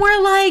 And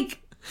we're like,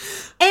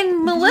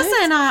 and Melissa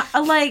and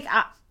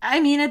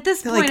I mean, at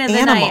this point of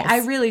the night,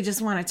 I really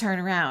just want to turn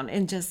around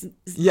and just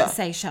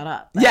say, shut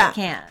up. But I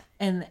can't.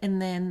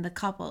 And then the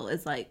couple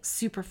is like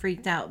super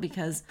freaked out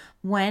because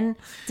when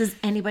does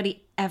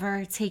anybody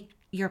ever take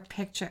your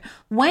picture?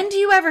 When do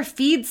you ever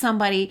feed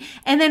somebody?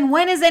 And then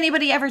when is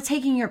anybody ever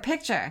taking your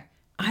picture?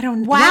 I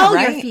don't know. While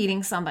you're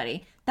feeding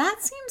somebody.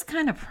 That seems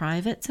kind of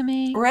private to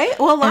me. Right?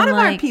 Well, a lot of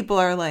our people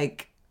are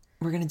like,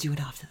 we're going to do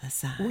it off to the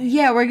side.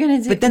 Yeah, we're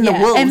going to do it. But then the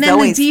wolves and then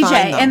always the DJ,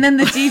 find them. and then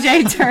the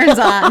DJ turns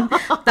on.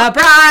 The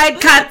bride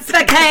cuts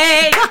the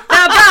cake. The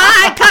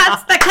bride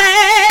cuts the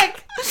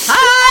cake.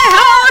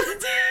 Hi-ho.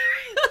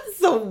 It's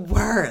the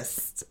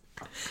worst.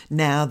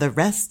 Now the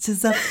rest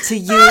is up to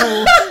you.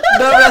 The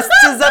rest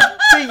is up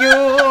to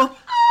you.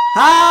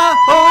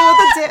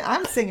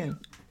 I'm singing.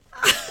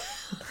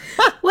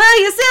 Will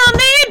you still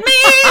need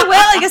me?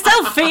 Will you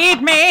still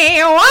feed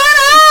me? What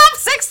up,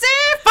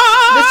 64?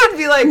 This should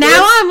be like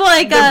now I'm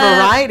like the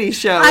variety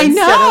show. I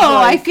know.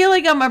 I feel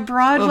like I'm a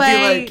Broadway.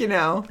 We'll be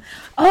like,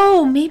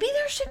 Oh, maybe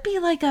there should be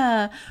like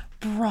a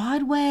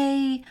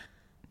Broadway.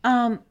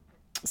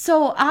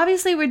 So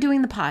obviously we're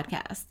doing the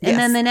podcast, and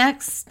then the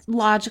next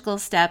logical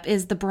step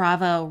is the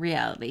Bravo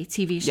reality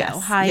TV show.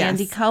 Yes, Hi,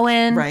 Andy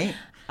Cohen. Right.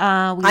 We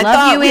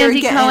love you,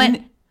 Andy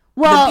Cohen.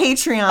 Well, the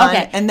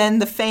Patreon, and then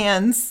the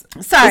fans.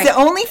 Sorry. Is it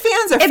only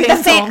fans or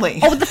fans only?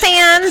 Oh, the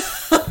fans.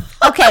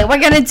 Okay, we're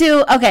going to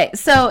do,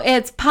 so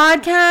it's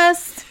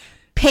podcast,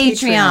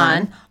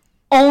 Patreon,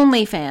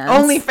 OnlyFans.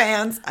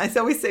 OnlyFans. I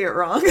always say it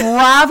wrong.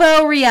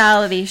 Bravo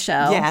reality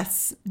show.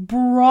 Yes.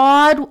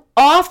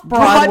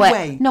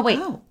 Off-Broadway. No, wait.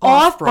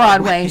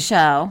 Off-Broadway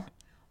show.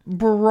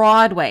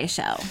 Broadway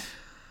show.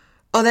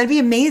 Oh, that'd be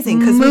amazing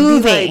because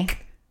we'd be like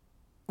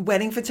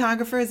wedding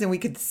photographers and we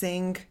could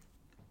sing.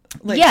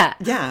 Like, I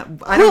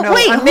don't know.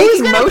 I'm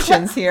making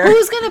motions here.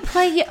 Who's gonna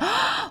play you?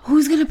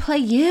 Who's gonna play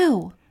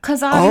you?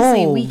 Because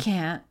obviously we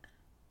can't.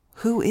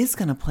 Who is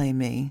gonna play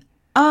me?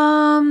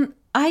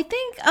 I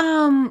think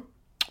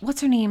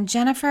what's her name?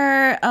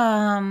 Jennifer.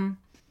 I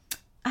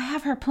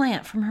have her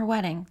plant from her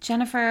wedding.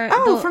 Jennifer.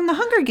 From the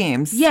Hunger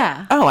Games.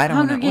 Yeah. Oh, I don't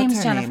know. Hunger Games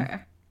What's her Jennifer.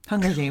 Name?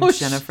 Hunger Games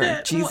Jennifer.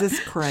 Shit. Jesus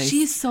Christ.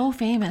 She's so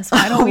famous.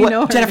 Why don't we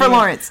know her Jennifer name?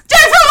 Lawrence.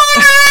 Jennifer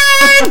Lawrence.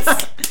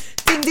 Lawrence!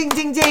 Ding, ding,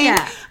 ding, ding.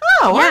 Yeah.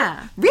 Oh,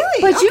 Yeah.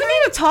 Really? But you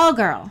need a tall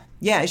girl.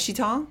 Yeah, is she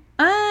tall?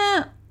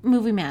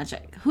 Movie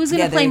magic. Who's going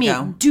to Yeah, play there me? you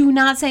go. Do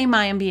not say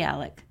Mayim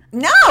Bialik.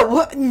 No.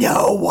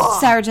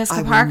 Sarah Jessica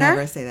I would Parker?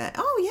 never say that.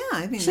 Oh, yeah.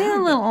 I mean, She's that a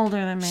would little older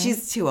than me.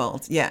 She's too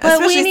old. Yeah. But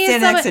we especially need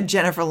standing next some- to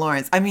Jennifer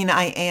Lawrence. I mean,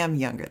 I am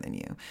younger than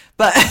you,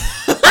 but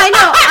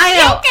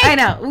I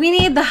know. We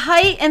need the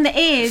height and the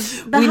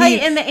age. The height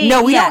and the age.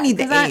 No, we Yeah, don't need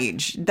the 'cause I-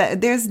 age.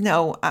 There's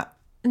no.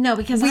 No,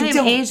 because I am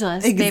don't-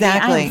 ageless,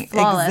 exactly, baby. I am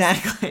flawless.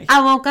 exactly.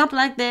 I woke up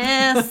like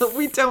this.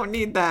 We don't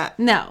need that.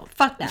 No,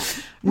 fuck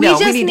that. No, we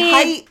just we need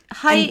height and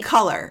height.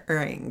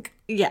 coloring.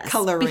 Yes,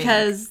 Coloring.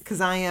 because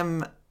I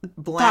am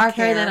black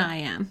darker hair. than I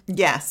am.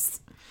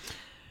 Yes.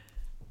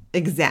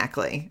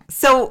 Exactly.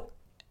 So,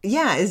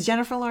 yeah, is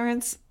Jennifer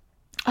Lawrence?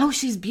 Oh,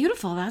 she's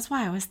beautiful. That's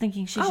why I was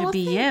thinking she should well,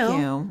 be thank you.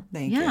 you.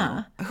 Thank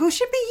Yeah. you. Who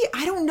should be you?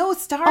 I don't know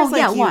stars Oh, like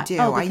yeah, you what? do.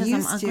 Oh, I because I'm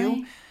used to.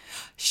 ugly?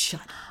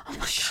 Shut it.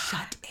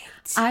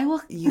 I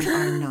will. You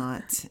are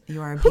not.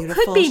 You are a Who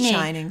beautiful could be me?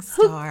 shining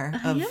star.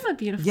 I am a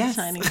beautiful Yes.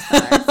 shining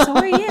star. So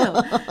are you.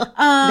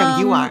 No,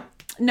 you are.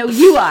 No,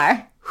 you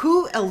are.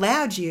 Who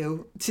allowed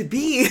you to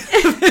be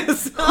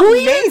this Who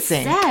even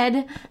amazing?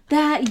 said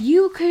that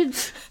you could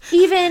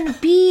even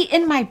be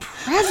in my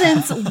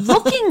presence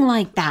looking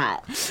like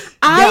that?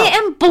 I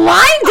am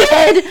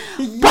blinded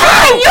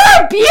by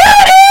your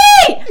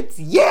beauty! It's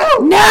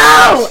you.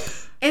 No!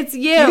 It's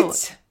you.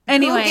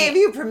 Anyway. Who gave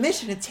you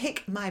permission to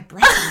take my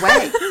breath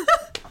away?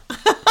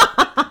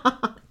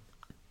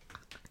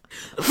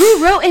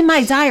 Who wrote in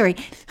my diary,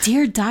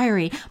 "Dear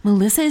diary,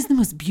 Melissa is the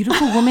most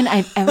beautiful woman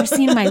I've ever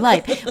seen in my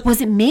life"?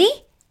 Was it me?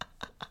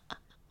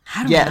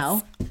 I don't Yes.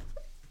 know.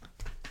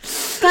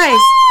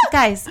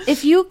 Guys,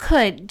 if you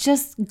could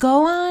just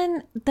go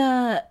on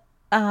the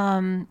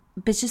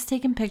Bitches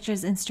Taking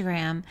Pictures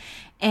Instagram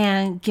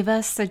and give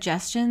us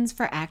suggestions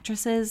for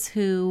actresses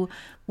who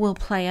will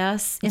play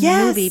us in the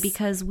movie,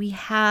 because we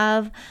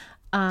have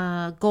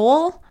a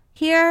goal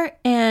here,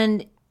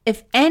 and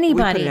if We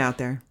anybody put it out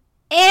there.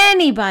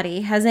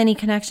 anybody has any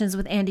connections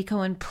with Andy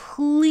Cohen,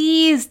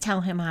 please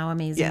tell him how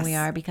amazing Yes. we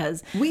are,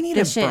 because We need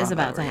this a shit is Bravo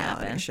about to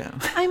reality happen. show.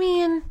 I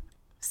mean,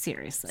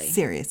 seriously.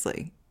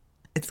 Seriously.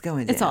 It's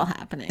going down. It's all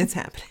happening. It's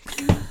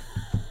happening.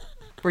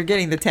 We're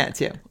getting the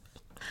tattoo.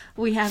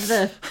 We have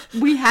the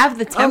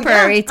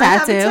temporary Oh, yeah. I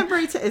have tattoo. the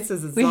temporary it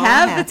says it's We all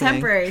have the happening.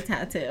 temporary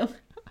tattoo.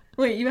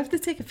 Wait, you have to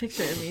take a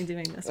picture of me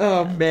doing this.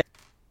 Oh, man.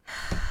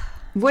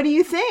 What do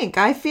you think?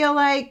 I feel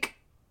like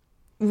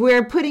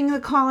we're putting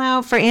the call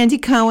out for Andy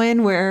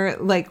Cohen. We're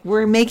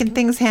making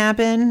things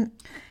happen.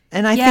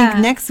 And I think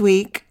next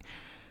week,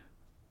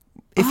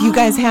 if you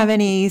guys have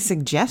any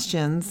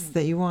suggestions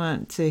that you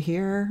want to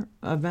hear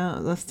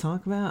about, let's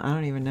talk about. I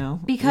don't even know.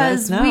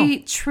 Because Let us know. we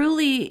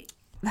truly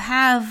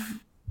have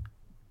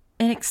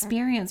an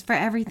experience for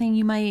everything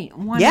you might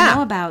want to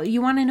know about.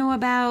 You want to know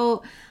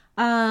about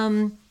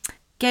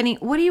getting,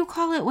 what do you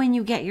call it when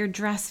you get your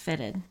dress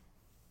fitted?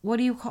 What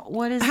do you call,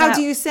 what is How that?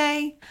 do you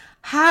say?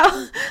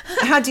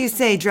 How do you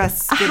say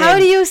dress fitted? How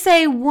do you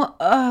say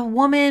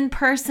woman,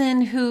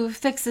 person who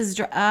fixes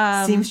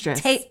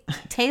seamstress?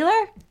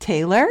 Tailor?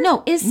 Tailor?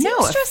 No, is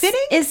seamstress fitting?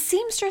 is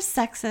seamstress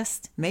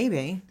sexist?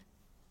 Maybe.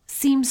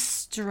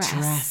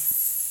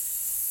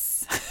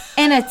 Seamstress.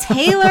 And a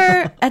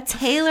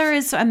tailor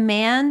is a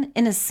man,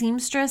 and a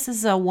seamstress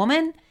is a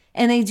woman,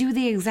 and they do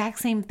the exact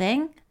same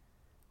thing,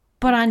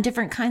 but on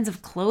different kinds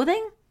of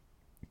clothing.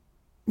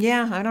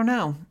 Yeah, I don't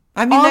know.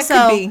 I mean, Also,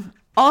 that could be.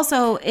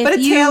 Also, if But a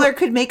tailor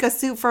could make a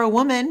suit for a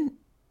woman.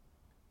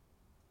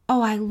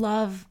 Oh, I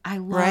love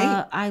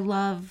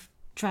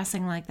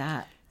dressing like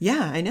that.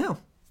 Yeah, I know.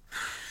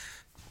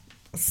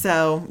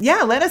 So,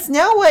 yeah, let us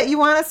know what you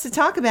want us to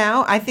talk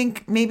about. I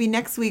think maybe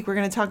next week we're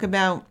going to talk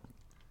about,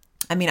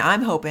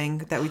 I'm hoping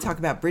that we talk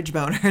about bridge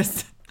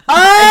boners.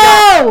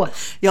 Oh!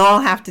 You'll all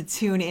have to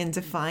tune in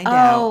to find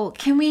out. Oh,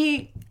 can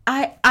we,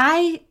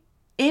 I,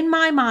 in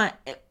my mind,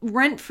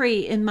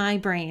 rent-free in my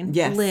brain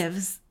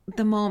lives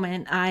the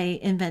moment I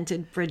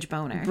invented bridge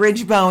boner.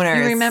 Bridge boners.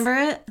 You remember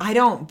it? I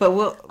don't, but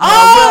we'll.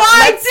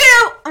 I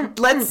do!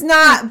 Let's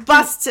not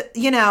bust,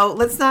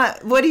 let's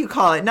not, what do you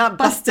call it? Not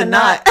bust a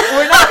nut.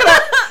 We're not going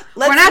to.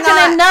 We're not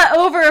going to nut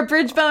over a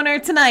bridge boner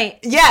tonight.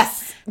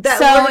 Yes.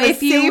 So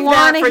if you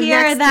want to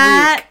hear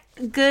that,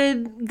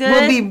 good.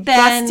 We'll be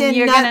then busting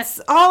you're nuts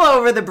all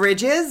over the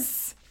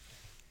bridges.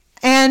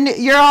 And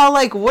you're all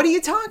like, what are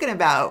you talking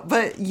about?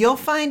 But you'll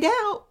find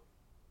out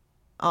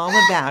all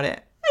about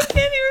it. I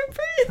can't even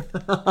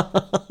breathe.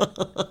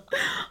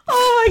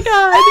 Oh my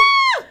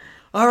God.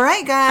 All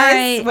right,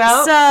 guys. All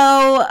right.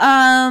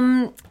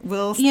 So,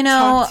 we'll like,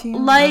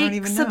 I don't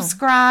even know.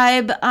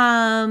 subscribe.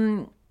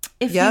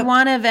 If you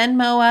want to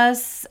Venmo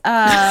us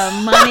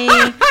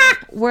money,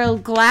 we'll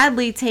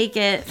gladly take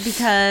it,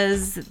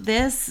 because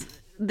this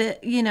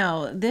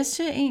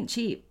shit ain't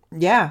cheap.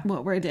 Yeah.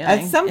 What we're doing.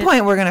 At some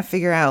point, we're going to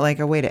figure out like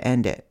a way to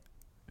end it.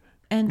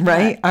 And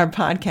right? Our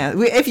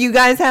podcast. If you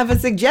guys have a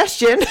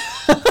suggestion,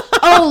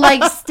 Oh,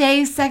 like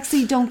stay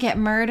sexy, don't get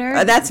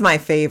murdered. That's my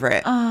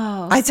favorite.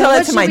 Oh, I tell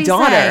that to my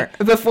daughter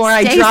before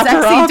I drop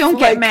her off. Don't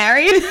get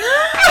married.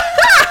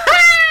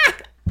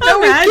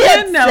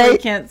 We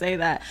can't say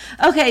that.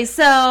 Okay,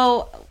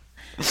 so.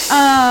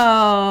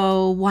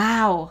 Oh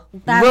wow,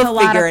 that's a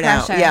lot of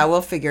pressure. Yeah,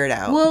 we'll figure it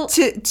out. Well,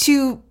 to be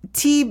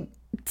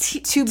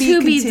continued.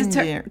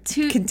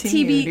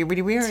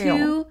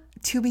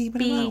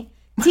 TBD.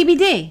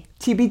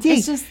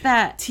 It's just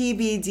that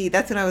TBD.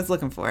 That's what I was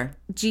looking for.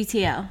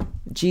 GTL.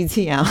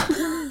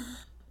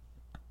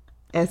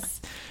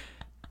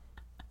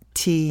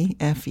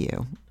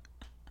 STFU.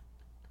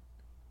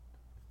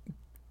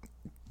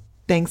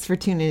 Thanks for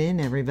tuning in,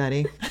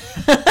 everybody.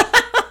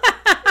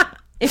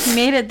 If you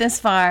made it this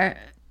far,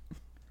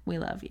 we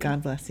love you.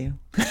 God bless you.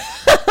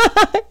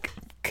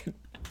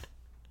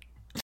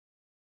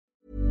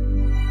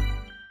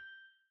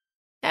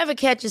 Ever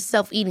catch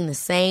yourself eating the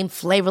same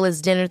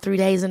flavorless dinner 3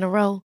 days in a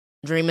row?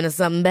 Dreaming of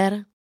something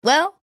better?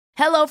 Well,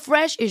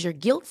 HelloFresh is your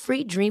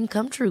guilt-free dream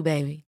come true,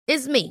 baby.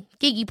 It's me,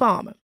 Keke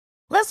Palmer.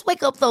 Let's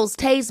wake up those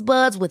taste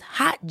buds with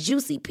hot,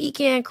 juicy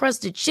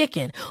pecan-crusted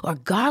chicken or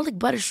garlic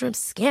butter shrimp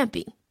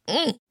scampi.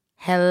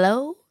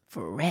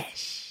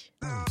 HelloFresh.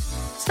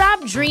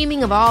 Stop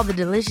dreaming of all the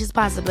delicious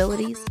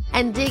possibilities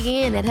and dig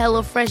in at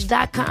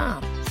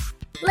HelloFresh.com.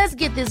 Let's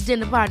get this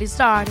dinner party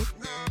started.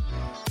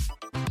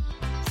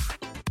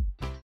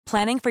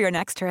 Planning for your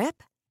next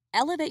trip?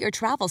 Elevate your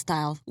travel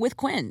style with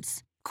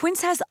Quince.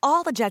 Quince has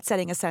all the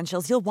jet-setting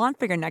essentials you'll want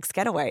for your next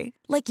getaway,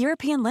 like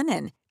European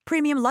linen,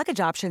 premium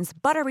luggage options,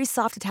 buttery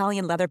soft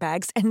Italian leather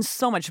bags, and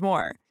so much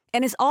more.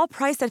 And is all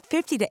priced at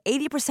 50 to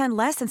 80%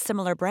 less than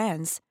similar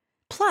brands.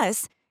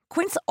 Plus,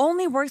 Quince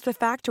only works with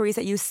factories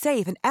that use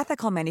safe and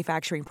ethical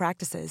manufacturing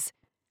practices.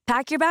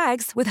 Pack your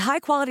bags with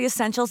high-quality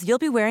essentials you'll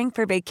be wearing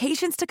for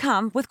vacations to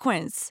come with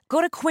Quince.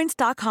 Go to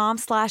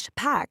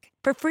quince.com/pack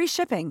for free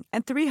shipping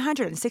and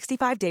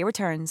 365-day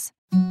returns.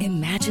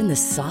 Imagine the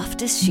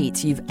softest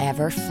sheets you've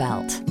ever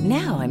felt.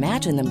 Now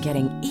imagine them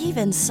getting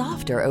even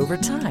softer over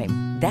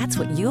time. That's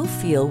what you'll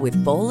feel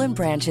with Boll &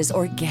 Branch's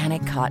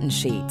organic cotton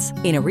sheets.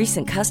 In a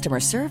recent customer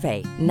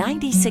survey,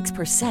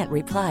 96%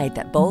 replied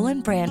that Boll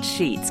 & Branch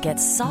sheets get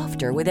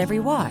softer with every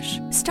wash.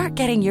 Start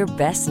getting your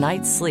best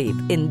night's sleep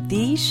in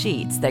these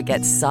sheets that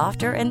get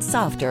softer and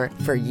softer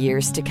for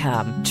years to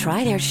come.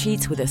 Try their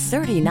sheets with a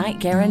 30-night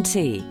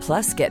guarantee.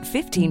 Plus, get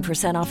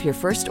 15% off your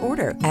first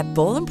order at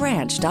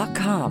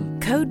bollandbranch.com.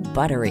 Code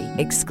BUTTERY.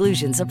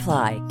 Exclusions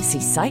apply. See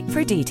site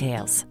for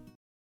details.